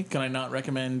recommend a movie? Can I not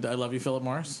recommend I Love You, Philip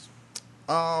Morris?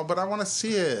 Oh, but I want to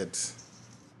see it.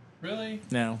 Really?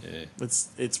 No, Yeah.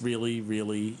 it's really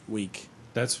really weak.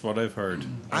 That's what I've heard.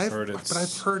 I've heard it's But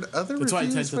I've heard other That's why it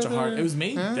reviews takes such a for hard. the- It was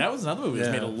made. That was another movie. It was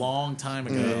Yeah. made a long time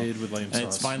ago. made with lame And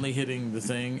it's sauce. finally hitting the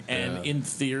thing. And Yeah. in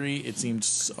theory, it seemed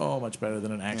so much better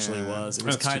than it actually was. It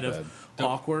was That's too kind of bad.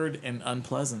 awkward and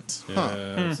unpleasant.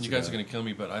 Yeah, You guys are going to kill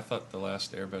me, but I thought The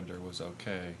Last Airbender was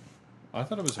okay. I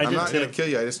thought it was. I I'm did not too. going to kill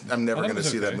you. I'm never I thought going it to was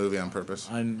see that okay. movie on purpose.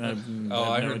 I no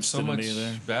heard interest so in it much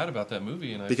either. bad about that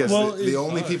movie, and I Because Well, the it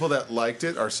only sucked. people that liked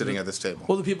it are sitting at this table.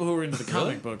 Well, the people who were into the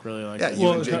comic book really liked Yeah, it. you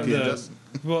well, and JP and Justin.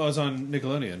 well, it was on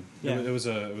Nickelodeon. Yeah. It was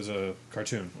a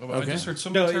cartoon. I Okay. just heard so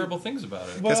many No, terrible things about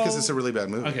it. Well, That's because it's a really bad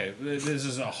movie. Okay, this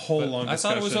is a whole long I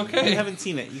thought discussion. it was okay. You haven't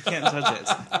seen it. You can't judge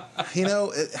it. You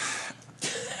know,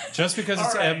 Just because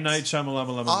it's All right. M. Night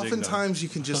Shyamalan. oftentimes you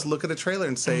can just look at a trailer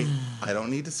and say, I don't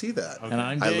need to see that. And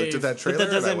I'm I looked Dave. at that But trailer that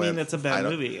and I doesn't went, mean it's a I bad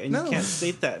don't- movie, and no. you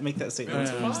can't make that statement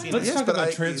until you've seen Let's it. talk but about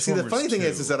see, the Transformers funny thing 2.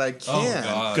 is that I can,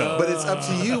 God. but it's up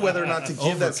to you whether or not to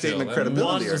give that Overkill. statement That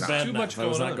credibility One or was not. bad Too enough. much I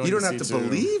was going not on. going You don't to have to see two.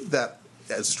 believe that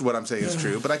as what I'm saying is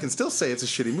true, but I can still say it's a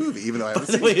shitty movie, even though I haven't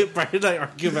By the seen it. way, Brian and I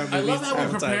argue about I movies love how we all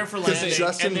the prepare time. for Because landing,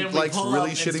 Justin and then we likes pull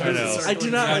really up shitty and start movies. I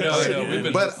do not I like know, I shitty know. We've movies.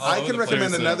 been But all I over can the place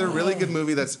recommend with another that. really good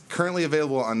movie that's currently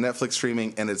available on Netflix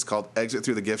streaming, and it's called Exit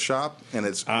Through the Gift Shop, and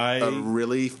it's a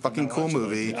really fucking cool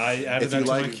movie. I added if that you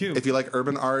to my like, queue. if you like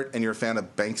urban art and you're a fan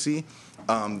of Banksy,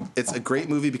 it's a great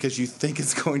movie because you think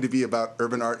it's going to be about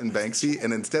urban art and Banksy,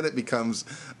 and instead it becomes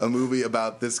a movie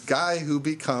about this guy who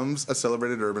becomes a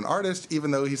celebrated urban artist,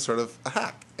 even though he's sort of a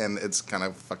hack, and it's kind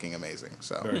of fucking amazing.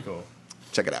 So Very cool.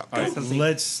 check it out. All right,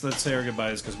 let's say our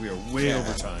goodbyes because we are way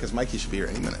over time. Because Mikey should be here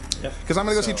any minute. Yep. Because I'm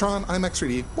going to go see Tron IMAX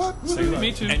 3D. What? Say goodbye.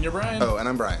 Me too. And you're Brian. Oh, and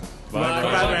I'm Brian. Bye, Bye,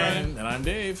 Brian. And I'm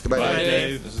Dave. Goodbye, Bye, Dave.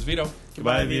 Dave. This is Vito.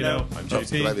 Goodbye, Vito. I'm Oh,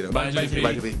 JP. goodbye, Vito. Bye, JP.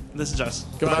 Goodbye, JP. This is Josh.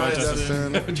 Goodbye,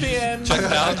 Justin. The end.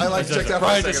 I like checked out for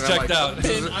a Brian second. just and I'm checked like, out.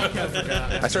 I kind of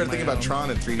forgot. I started thinking about Tron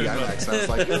in 3D IMAX, and I was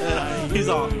like, He's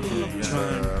all.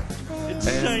 and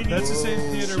That's the same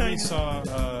theater we saw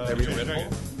Everything. Red Dragon.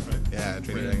 Right? yeah,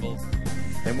 Trinity.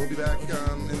 And we'll be back in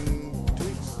 2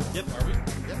 weeks. Yep. Are we?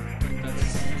 Yeah.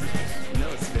 No,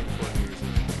 it's the day before.